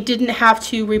 and they didn't have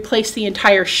to replace the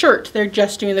entire shirt. They're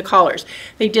just doing the collars.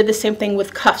 They did the same thing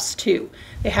with cuffs too.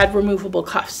 They had removable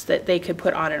cuffs that they could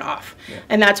put on and off. Yeah.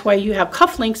 And that's why you have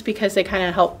cuff links, because they kind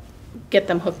of help get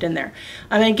them hooked in there.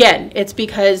 And again, it's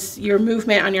because your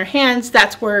movement on your hands,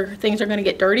 that's where things are going to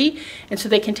get dirty. And so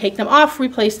they can take them off,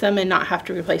 replace them, and not have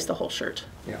to replace the whole shirt.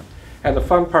 Yeah. And the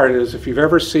fun part is, if you've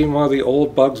ever seen one of the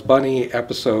old Bugs Bunny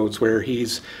episodes where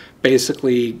he's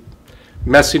basically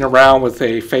messing around with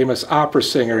a famous opera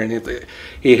singer, and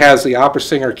he has the opera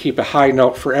singer keep a high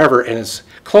note forever, and his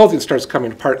clothing starts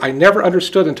coming apart. I never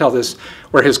understood until this,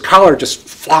 where his collar just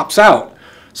flops out.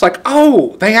 It's like,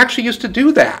 oh, they actually used to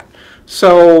do that.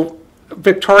 So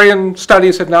Victorian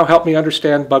studies have now helped me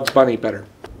understand Bugs Bunny better.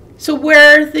 So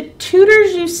where the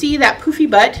Tudors, you see that poofy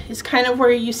butt is kind of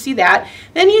where you see that.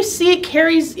 Then you see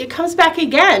it comes back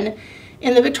again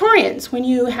in the Victorians when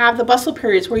you have the bustle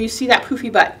periods where you see that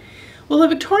poofy butt. Well, the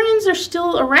Victorians are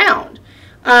still around.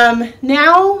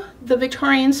 Now the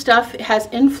Victorian stuff has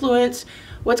influenced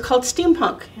what's called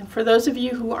steampunk. And for those of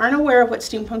you who aren't aware of what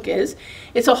steampunk is,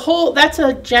 that's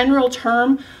a general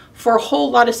term for a whole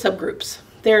lot of subgroups.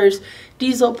 There's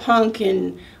diesel punk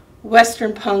and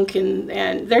western punk, and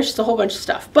there's just a whole bunch of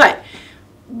stuff. But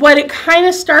what it kind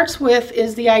of starts with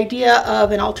is the idea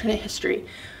of an alternate history.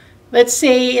 let's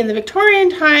say in the Victorian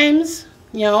times,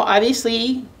 you know,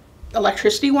 obviously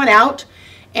electricity went out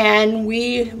and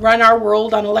we run our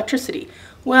world on electricity.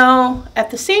 Well, at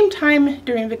the same time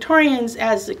during Victorians,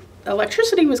 as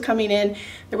electricity was coming in,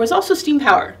 there was also steam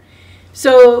power.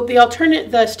 So the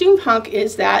steampunk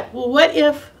is that, well, what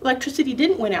if electricity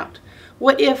didn't win out?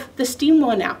 What if the steam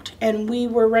went out and we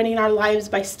were running our lives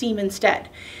by steam instead?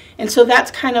 And so that's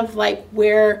kind of like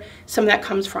where some of that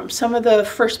comes from. Some of the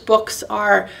first books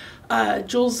are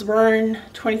Jules Verne,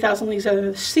 20,000 Leagues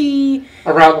Under the Sea.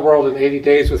 Around the World in 80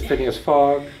 Days with Phineas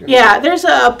Fogg. Yeah, there's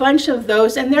a bunch of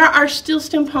those, and there are still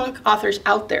steampunk authors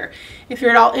out there. If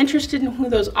you're at all interested in who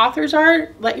those authors are,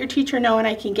 let your teacher know and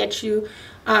I can get you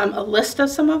a list of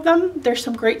some of them. There's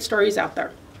some great stories out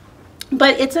there.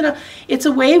 But it's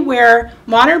a way where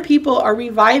modern people are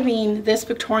reviving this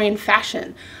Victorian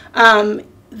fashion.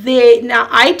 Now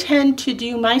I tend to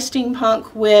do my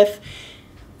steampunk with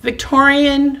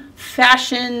Victorian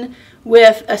fashion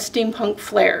with a steampunk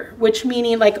flair, which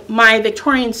meaning like my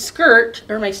Victorian skirt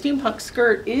or my steampunk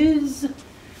skirt is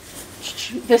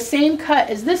the same cut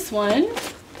as this one,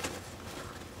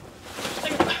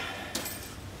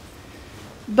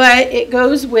 but it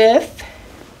goes with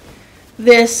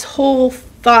this whole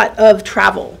thought of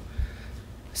travel.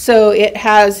 So it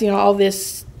has, you know, all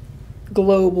this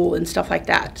global and stuff like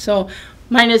that. So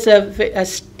mine is a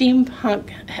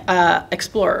steampunk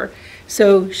explorer.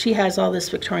 So she has all this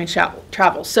Victorian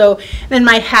travel. So then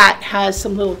my hat has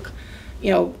some little,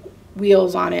 you know,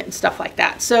 wheels on it and stuff like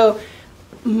that. So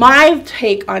my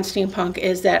take on steampunk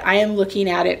is that I am looking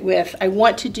at it with, I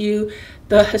want to do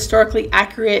the historically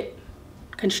accurate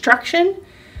construction,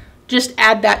 just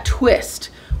add that twist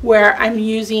where I'm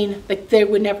using, like they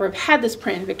would never have had this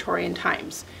print in Victorian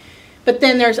times. But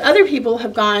then there's other people who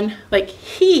have gone, like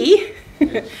he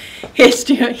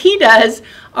does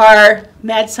our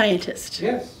mad scientist.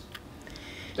 Yes.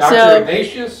 Dr.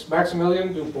 Ignatius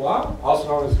Maximilian Dubois, also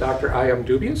known as Dr. I am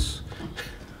Dubious,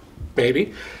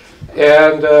 maybe.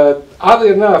 And oddly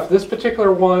enough, this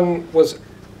particular one was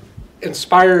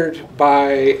inspired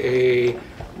by a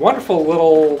wonderful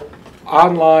little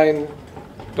online,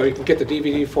 though you can get the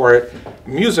DVD for it,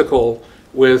 musical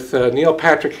with Neil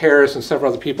Patrick Harris and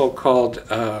several other people called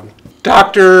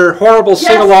Dr. Horrible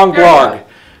Sing-Along Blog.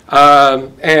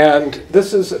 And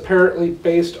this is apparently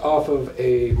based off of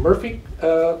a Murphy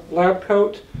lab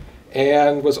coat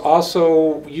and was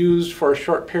also used for a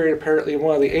short period apparently in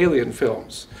one of the Alien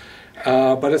films.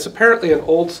 But it's apparently an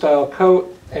old style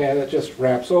coat and it just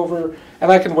wraps over.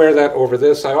 And I can wear that over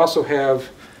this. I also have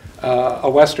a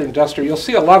Western duster. You'll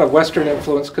see a lot of Western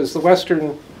influence because the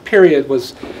Western period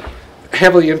was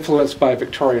heavily influenced by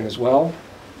Victorian as well.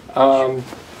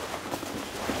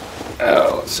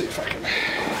 Let's see if I can.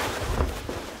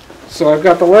 So I've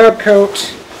got the lab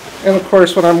coat, and of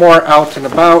course when I'm more out and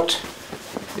about,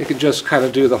 you can just kind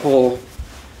of do the whole,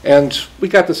 and we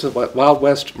got this at what, Wild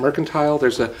West Mercantile.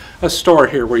 There's a store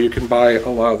here where you can buy a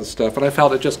lot of the stuff, and I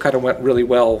felt it just kind of went really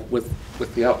well with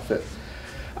the outfit.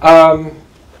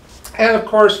 And of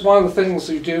course, one of the things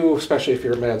you do, especially if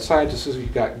you're a mad scientist, is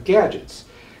you've got gadgets.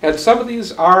 And some of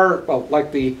these are, well,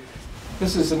 like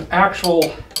this is an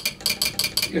actual,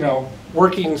 you know,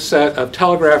 working set of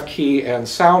telegraph key and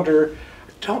sounder.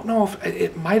 I don't know if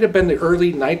it might have been the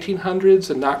early 1900s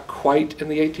and not quite in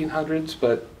the 1800s,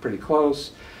 but pretty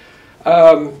close.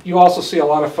 You also see a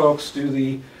lot of folks do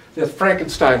the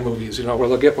Frankenstein movies, you know, where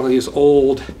they'll get one of these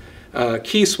old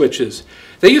key switches.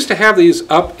 They used to have these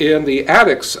up in the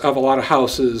attics of a lot of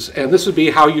houses, and this would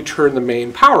be how you turn the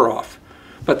main power off.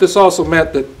 But this also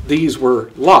meant that these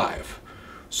were live.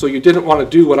 So you didn't want to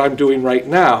do what I'm doing right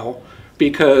now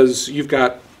because you've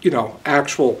got, you know,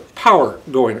 actual power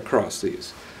going across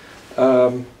these.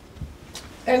 And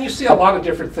you see a lot of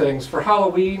different things. For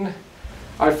Halloween,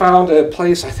 I found a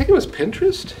place, I think it was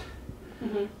Pinterest?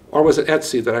 Mm-hmm. Or was it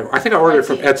Etsy that I think I ordered it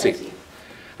from Etsy.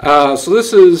 So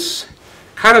this is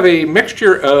kind of a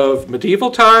mixture of medieval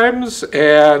times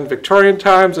and Victorian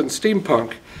times and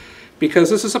steampunk,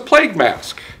 because this is a plague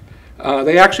mask.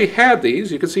 They actually had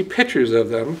these. You can see pictures of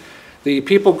them. The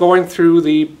people going through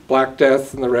the Black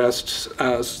Death and the rest,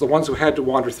 the ones who had to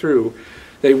wander through,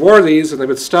 they wore these and they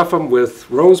would stuff them with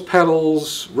rose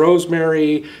petals,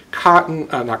 rosemary, cotton,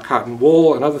 not cotton,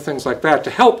 wool, and other things like that to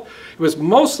help. It was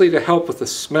mostly to help with the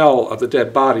smell of the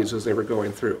dead bodies as they were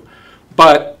going through.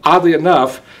 But oddly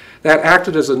enough, that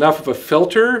acted as enough of a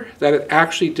filter that it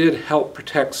actually did help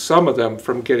protect some of them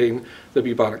from getting the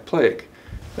bubonic plague.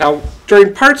 Now,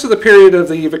 during parts of the period of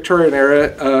the Victorian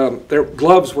era, their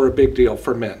gloves were a big deal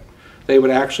for men. they would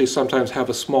actually sometimes have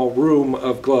a small room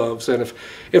of gloves. And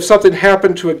if something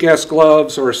happened to a guest's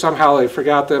gloves or somehow they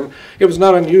forgot them, it was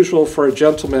not unusual for a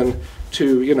gentleman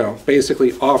to, you know,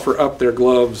 basically offer up their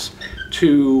gloves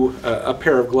to a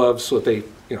pair of gloves so that they,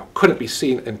 you know, couldn't be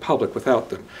seen in public without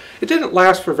them. It didn't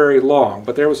last for very long,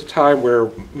 but there was a time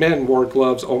where men wore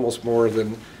gloves almost more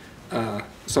than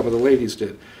some of the ladies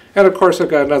did. And of course, I've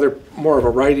got another more of a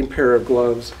writing pair of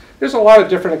gloves. There's a lot of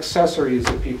different accessories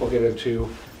that people get into.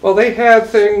 Well, they had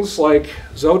things like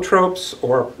zoetropes,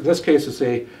 or in this case, it's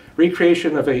a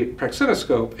recreation of a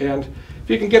praxinoscope. And if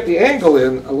you can get the angle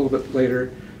in a little bit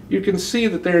later, you can see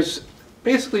that there's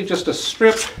basically just a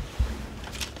strip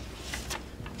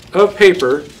of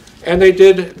paper, and they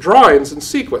did drawings in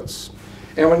sequence.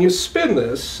 And when you spin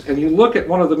this and you look at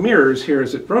one of the mirrors here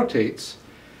as it rotates,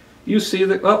 you see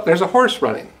that, well, there's a horse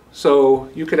running. So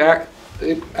you could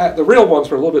the real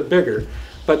ones were a little bit bigger,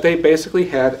 but they basically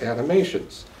had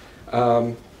animations.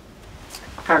 Kind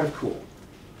of cool.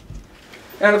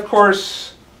 And of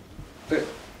course,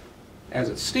 as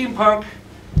it's steampunk,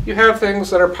 you have things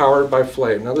that are powered by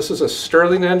flame. Now this is a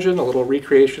Stirling engine, a little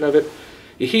recreation of it.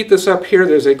 You heat this up here,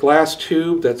 there's a glass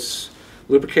tube that's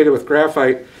lubricated with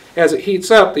graphite. As it heats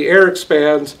up, the air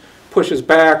expands, pushes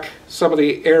back, some of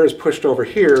the air is pushed over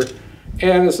here,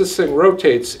 and as this thing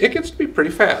rotates, it gets to be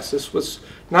pretty fast. This was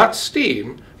not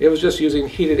steam, it was just using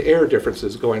heated air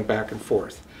differences going back and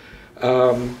forth.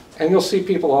 And you'll see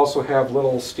people also have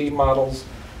little steam models.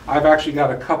 I've actually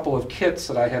got a couple of kits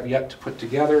that I have yet to put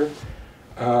together.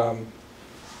 And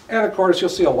of course, you'll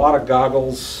see a lot of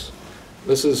goggles.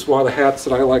 This is one of the hats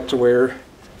that I like to wear.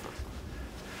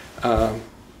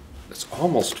 It's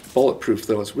almost bulletproof,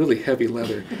 though. It's really heavy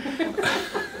leather.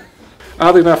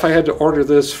 Oddly enough, I had to order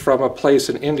this from a place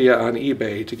in India on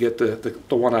eBay to get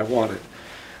the one I wanted.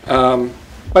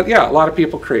 But yeah, a lot of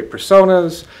people create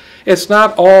personas. It's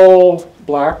not all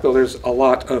black, though there's a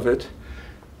lot of it.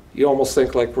 You almost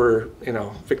think like we're, you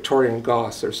know, Victorian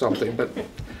goths or something, but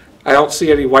I don't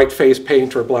see any white face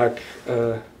paint or black,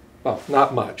 well,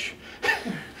 not much.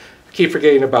 I keep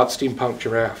forgetting about Steampunk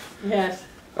Giraffe. Yes.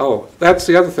 Oh, that's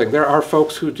the other thing. There are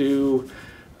folks who do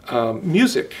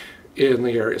music in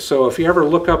the area. So if you ever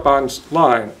look up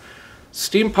online,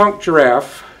 Steampunk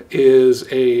Giraffe is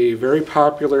a very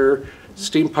popular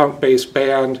steampunk-based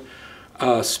band.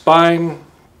 Spine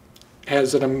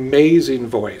has an amazing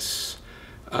voice.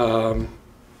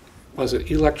 Was it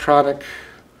electronic?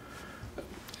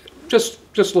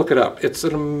 Just look it up. It's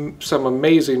some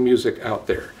amazing music out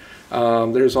there.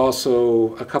 There's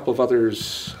also a couple of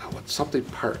others, something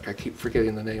Park, I keep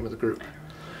forgetting the name of the group.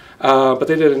 But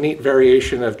they did a neat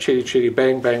variation of Chitty Chitty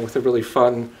Bang Bang with a really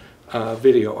fun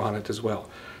video on it as well.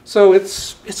 So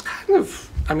it's kind of,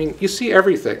 I mean, you see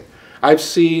everything. I've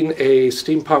seen a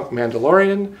steampunk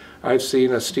Mandalorian, I've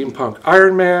seen a steampunk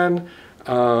Iron Man,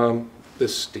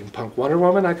 this steampunk Wonder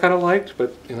Woman I kind of liked,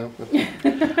 but you know.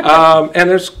 And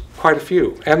there's quite a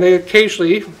few. And they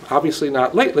occasionally, obviously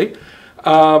not lately,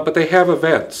 but they have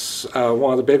events.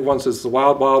 One of the big ones is the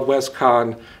Wild Wild West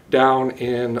Con down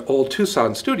in Old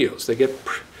Tucson Studios. They get,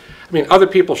 I mean, other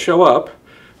people show up,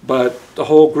 but the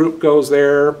whole group goes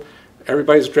there.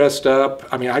 Everybody's dressed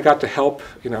up. I mean, I got to help,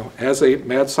 you know, as a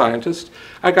mad scientist,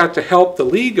 I got to help the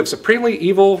League of Supremely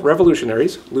Evil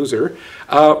Revolutionaries, loser,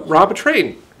 rob a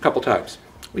train a couple times.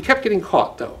 We kept getting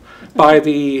caught, though, by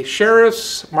the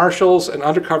sheriffs, marshals, and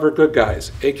undercover good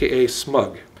guys, aka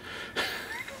Smug.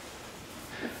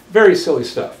 Very silly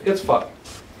stuff. It's fun.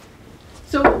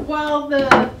 So while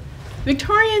the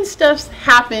Victorian stuff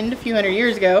happened a few hundred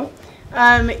years ago,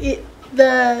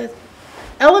 the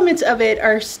elements of it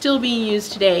are still being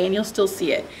used today, and you'll still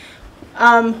see it.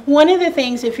 One of the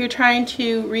things, if you're trying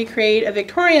to recreate a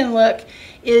Victorian look,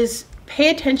 is pay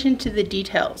attention to the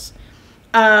details.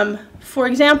 For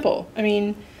example, I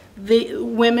mean, the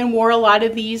women wore a lot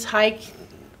of these high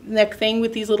neck thing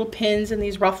with these little pins and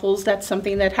these ruffles. That's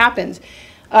something that happens.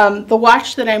 The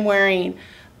watch that I'm wearing,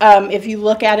 if you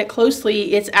look at it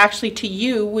closely, it's actually to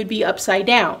you would be upside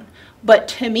down. But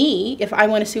to me, if I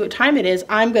want to see what time it is,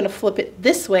 I'm going to flip it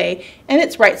this way, and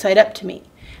it's right side up to me.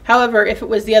 However, if it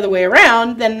was the other way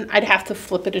around, then I'd have to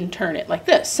flip it and turn it like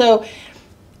this. So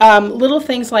little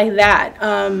things like that.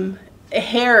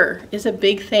 Hair is a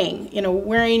big thing. You know,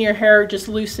 wearing your hair just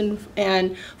loose and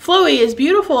flowy is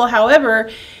beautiful. However,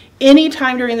 any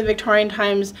time during the Victorian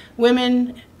times,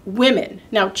 women,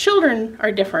 now children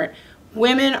are different.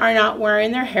 Women are not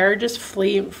wearing their hair just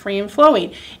free and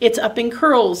flowing. It's up in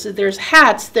curls. There's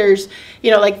hats. There's,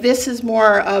 you know, like this is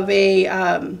more of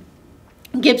a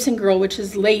Gibson girl, which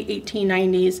is late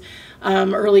 1890s,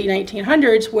 early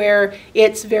 1900s, where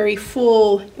it's very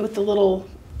full with the little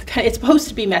it's supposed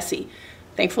to be messy,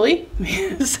 thankfully.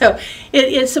 So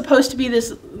it's supposed to be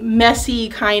this messy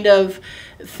kind of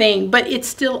thing, but it's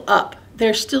still up.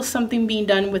 There's still something being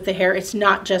done with the hair. It's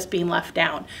not just being left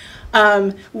down.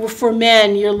 For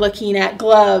men, you're looking at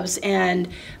gloves and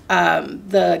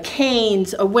the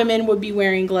canes. Women would be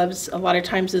wearing gloves a lot of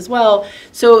times as well.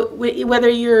 So whether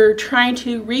you're trying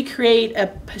to recreate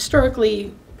a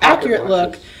historically accurate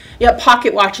look, yeah,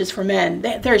 pocket watches for men.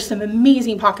 There's some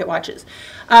amazing pocket watches.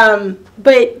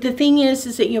 But the thing is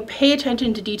that pay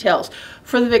attention to details.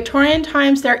 For the Victorian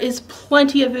times, there is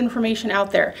plenty of information out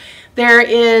there. There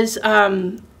is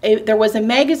there was a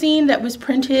magazine that was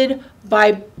printed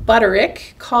by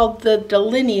Butterick called The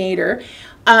Delineator.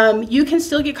 You can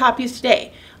still get copies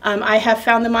today. I have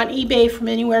found them on eBay from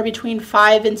anywhere between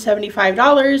 $5 and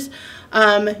 $75.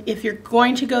 If you're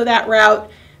going to go that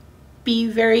route, be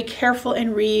very careful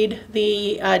and read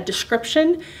the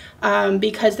description,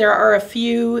 because there are a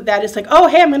few that is like, oh,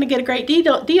 hey, I'm going to get a great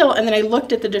deal. And then I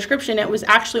looked at the description. It was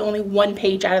actually only one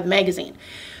page out of the magazine.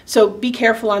 So be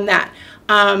careful on that.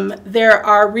 There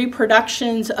are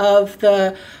reproductions of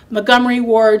the Montgomery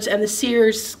Ward's and the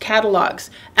Sears catalogs.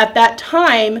 At that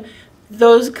time,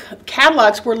 those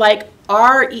catalogs were like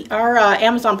our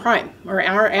Amazon Prime or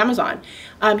our Amazon.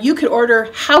 You could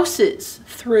order houses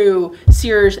through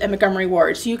Sears and Montgomery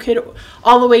Ward's. You could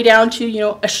all the way down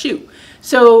to a shoe.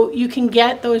 So you can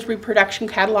get those reproduction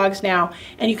catalogs now,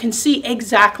 and you can see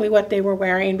exactly what they were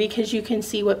wearing because you can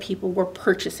see what people were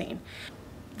purchasing.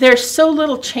 There's so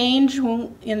little change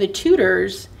in the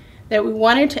Tudors that we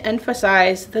wanted to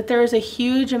emphasize that there is a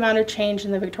huge amount of change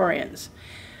in the Victorians.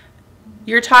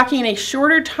 You're talking a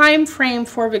shorter time frame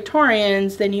for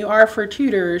Victorians than you are for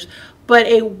Tudors, but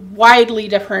a widely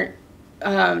different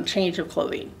change of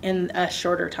clothing in a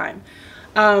shorter time.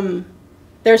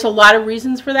 There's a lot of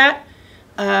reasons for that.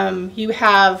 You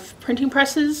have printing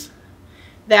presses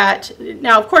that,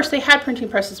 now of course they had printing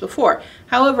presses before.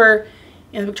 However,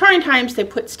 in the Victorian times, they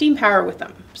put steam power with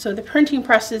them. So the printing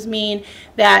presses mean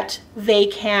that they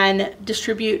can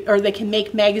distribute or they can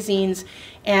make magazines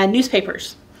and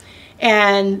newspapers.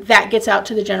 And that gets out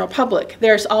to the general public.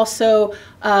 There's also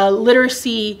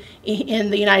literacy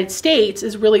in the United States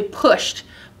is really pushed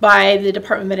by the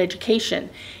Department of Education.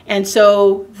 And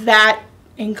so that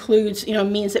includes,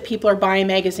 means that people are buying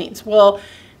magazines. Well,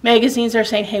 magazines are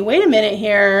saying, hey, wait a minute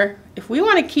here. If we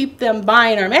want to keep them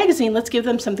buying our magazine, let's give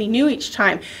them something new each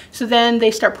time. So then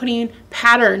they start putting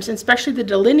patterns, and especially the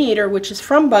Delineator, which is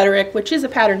from Butterick, which is a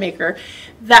pattern maker.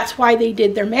 That's why they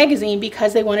did their magazine,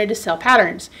 because they wanted to sell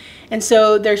patterns. And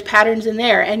so there's patterns in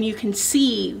there, and you can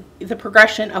see the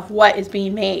progression of what is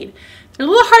being made. They're a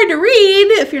little hard to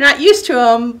read if you're not used to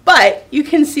them, but you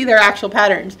can see their actual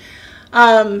patterns.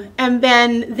 And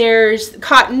then there's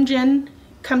cotton gin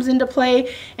comes into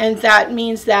play, and that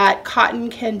means that cotton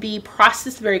can be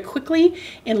processed very quickly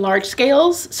in large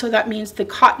scales. So that means the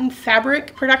cotton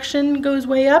fabric production goes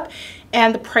way up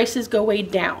and the prices go way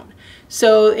down.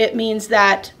 So it means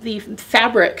that the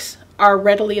fabrics are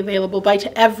readily available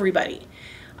to everybody.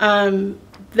 And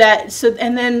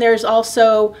then there's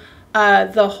also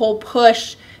the whole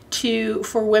push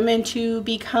for women to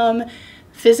become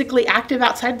physically active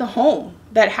outside the home.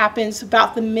 That happens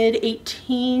about the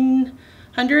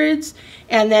mid-1800s,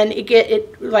 and then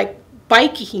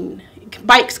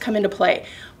bikes come into play.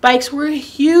 Bikes were a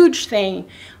huge thing.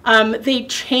 They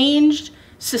changed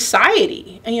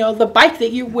society. The bike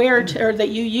that you wear or that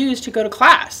you use to go to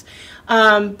class,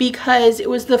 because it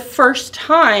was the first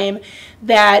time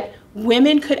that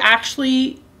women could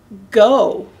actually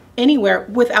go anywhere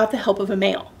without the help of a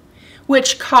male,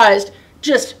 which caused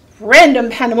just random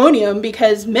pandemonium,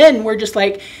 because men were just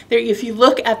like, if you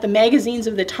look at the magazines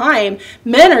of the time,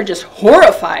 men are just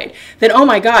horrified that, oh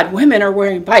my God, women are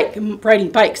riding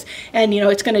bikes, and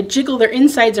it's going to jiggle their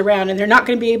insides around, and they're not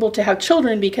going to be able to have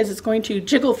children because it's going to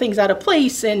jiggle things out of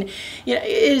place, and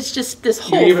it's just this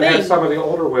whole thing. You even had some of the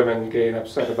older women getting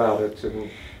upset about it. And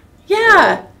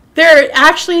yeah,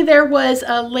 there was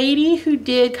a lady who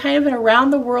did kind of an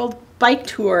around the world bike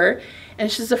tour, and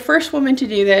she's the first woman to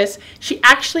do this. She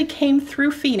actually came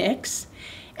through Phoenix,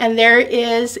 and there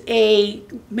is a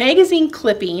magazine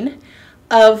clipping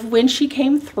of when she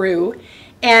came through,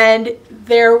 and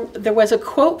there was a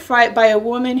quote by a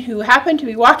woman who happened to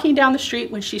be walking down the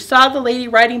street when she saw the lady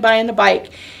riding by on the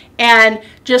bike, and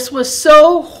just was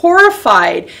so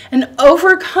horrified and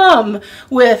overcome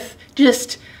with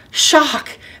just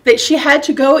shock that she had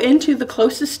to go into the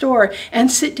closest store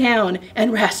and sit down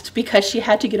and rest because she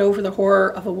had to get over the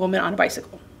horror of a woman on a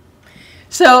bicycle.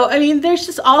 So, there's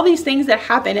just all these things that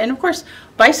happen. And of course,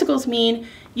 bicycles mean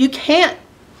you can't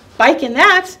bike in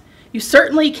that. You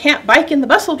certainly can't bike in the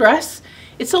bustle dress.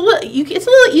 It's a little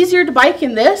easier to bike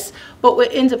in this, but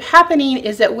what ends up happening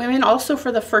is that women also,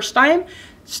 for the first time,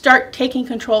 start taking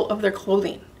control of their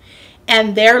clothing.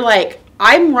 And they're like,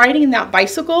 I'm riding that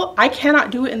bicycle. I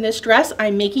cannot do it in this dress.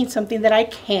 I'm making something that I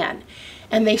can.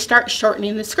 And they start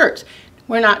shortening the skirts.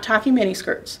 We're not talking mini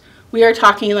skirts. We are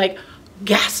talking like,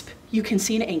 gasp, you can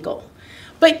see an ankle.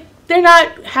 But they're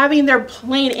not having their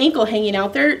plain ankle hanging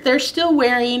out. They're still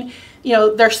wearing, you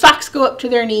know, their socks go up to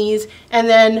their knees, and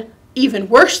then even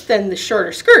worse than the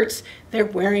shorter skirts, they're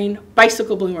wearing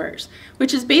bicycle bloomers,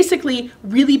 which is basically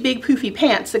really big poofy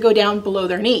pants that go down below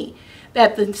their knee,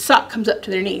 that the sock comes up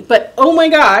to their knee. But oh my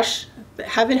gosh,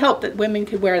 heaven help that women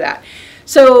could wear that.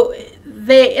 So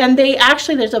they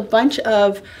actually, there's a bunch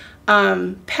of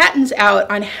patents out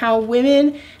on how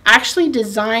women actually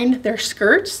designed their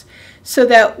skirts so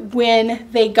that when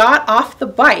they got off the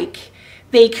bike,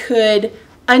 they could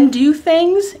undo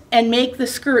things and make the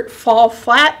skirt fall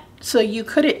flat, so you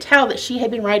couldn't tell that she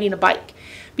had been riding a bike,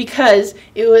 because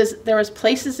there was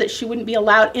places that she wouldn't be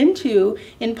allowed into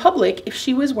in public if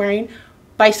she was wearing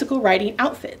bicycle riding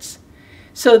outfits.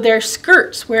 So there's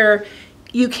skirts where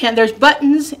there's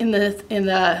buttons in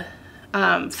the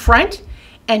front,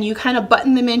 and you kind of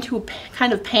button them into a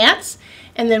kind of pants,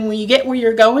 and then when you get where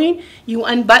you're going, you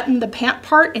unbutton the pant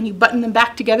part and you button them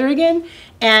back together again,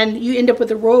 and you end up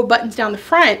with a row of buttons down the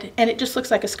front, and it just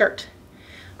looks like a skirt.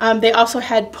 They also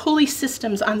had pulley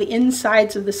systems on the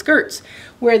insides of the skirts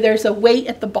where there's a weight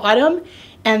at the bottom,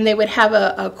 and they would have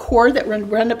a cord that would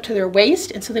run up to their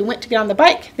waist, and so they went to get on the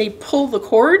bike. They'd pull the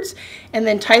cords and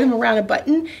then tie them around a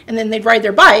button, and then they'd ride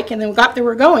their bike, and then got they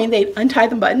were going, they'd untie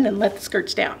the button and let the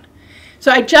skirts down.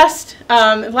 So I just,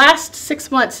 last 6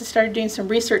 months, I started doing some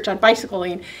research on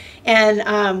bicycling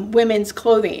and women's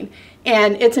clothing,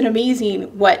 and it's an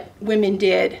amazing what women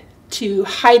did to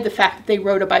hide the fact that they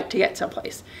rode a bike to get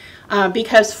someplace.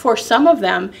 Because for some of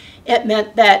them, it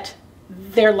meant that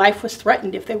their life was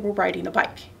threatened if they were riding a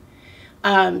bike.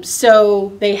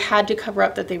 So they had to cover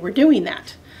up that they were doing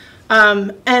that.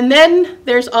 And then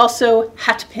there's also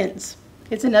hat pins.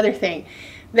 It's another thing.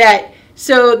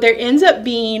 So there ends up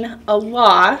being a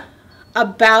law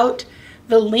about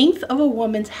the length of a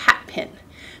woman's hat pin.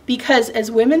 Because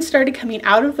as women started coming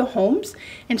out of the homes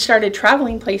and started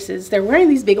traveling places, they're wearing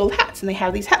these big old hats, and they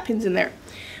have these hat pins in there.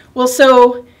 Well,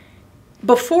 so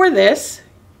before this,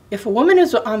 if a woman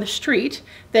is on the street,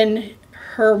 then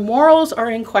her morals are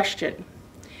in question.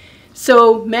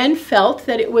 So men felt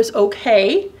that it was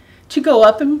okay to go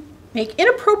up and make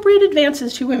inappropriate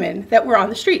advances to women that were on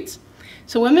the streets.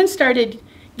 So women started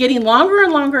getting longer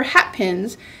and longer hat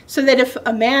pins so that if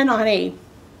a man on a,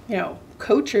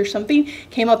 coach or something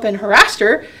came up and harassed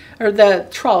her, or the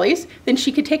trolleys, then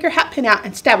she could take her hat pin out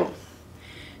and stab him.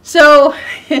 So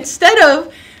instead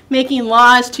of making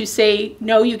laws to say,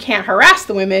 no, you can't harass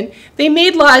the women, they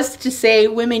made laws to say,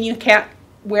 women, you can't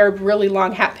wear really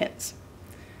long hat pins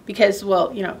because,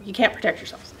 well, you can't protect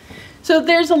yourselves. So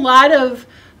there's a lot of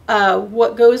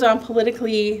what goes on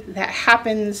politically that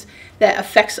happens that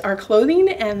affects our clothing,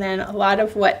 and then a lot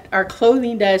of what our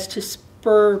clothing does to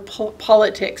spur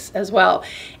politics as well.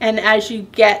 And as you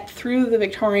get through the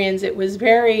Victorians, it was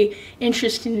very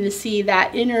interesting to see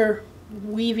that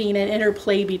interweaving and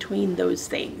interplay between those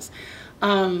things.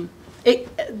 And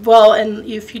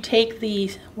if you take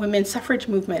the women's suffrage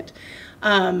movement,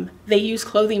 they use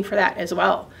clothing for that as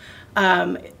well.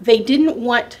 They didn't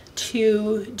want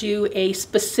to do a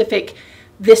specific,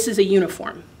 this is a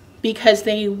uniform, because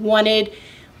they wanted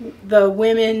the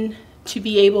women to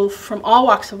be able, from all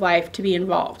walks of life, to be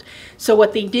involved. So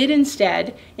what they did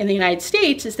instead in the United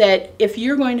States is that if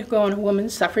you're going to go on a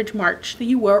women's suffrage march, that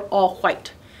you wear all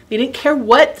white. They didn't care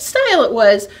what style it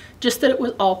was, just that it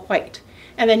was all white.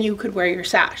 And then you could wear your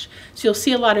sash. So you'll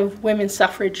see a lot of women's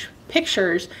suffrage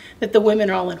pictures that the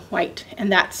women are all in white,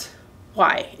 and that's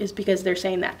why, is because they're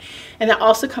saying that. And that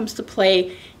also comes to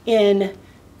play in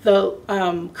the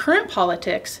current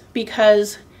politics,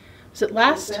 because was it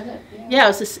last? Senate, yeah,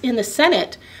 it was in the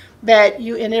Senate that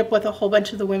you ended up with a whole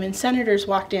bunch of the women senators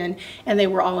walked in, and they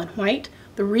were all in white.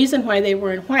 The reason why they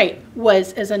were in white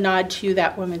was as a nod to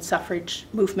that women's suffrage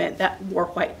movement that wore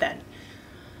white then.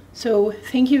 So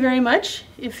thank you very much.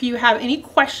 If you have any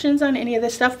questions on any of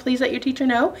this stuff, please let your teacher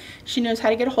know. She knows how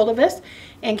to get a hold of us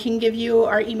and can give you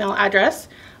our email address.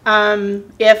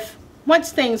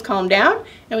 Once things calm down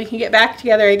and we can get back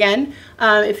together again,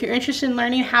 if you're interested in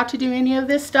learning how to do any of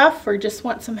this stuff or just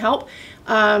want some help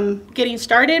getting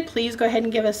started, please go ahead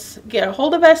and get a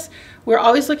hold of us. We're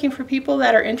always looking for people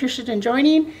that are interested in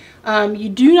joining. You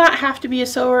do not have to be a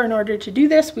sewer in order to do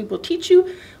this. We will teach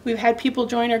you. We've had people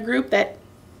join our group that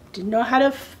didn't know how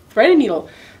to thread a needle.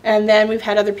 And then we've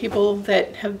had other people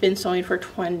that have been sewing for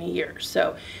 20 years.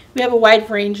 So we have a wide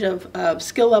range of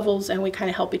skill levels, and we kind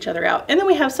of help each other out. And then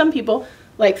we have some people,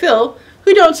 like Phil,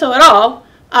 who don't sew at all.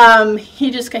 I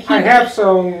have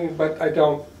sewn, but I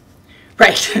don't.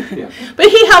 Right. Yeah. But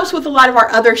he helps with a lot of our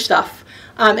other stuff,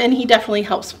 and he definitely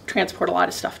helps transport a lot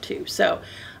of stuff too. So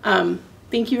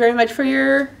thank you very much for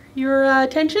your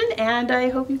attention, and I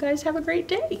hope you guys have a great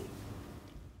day.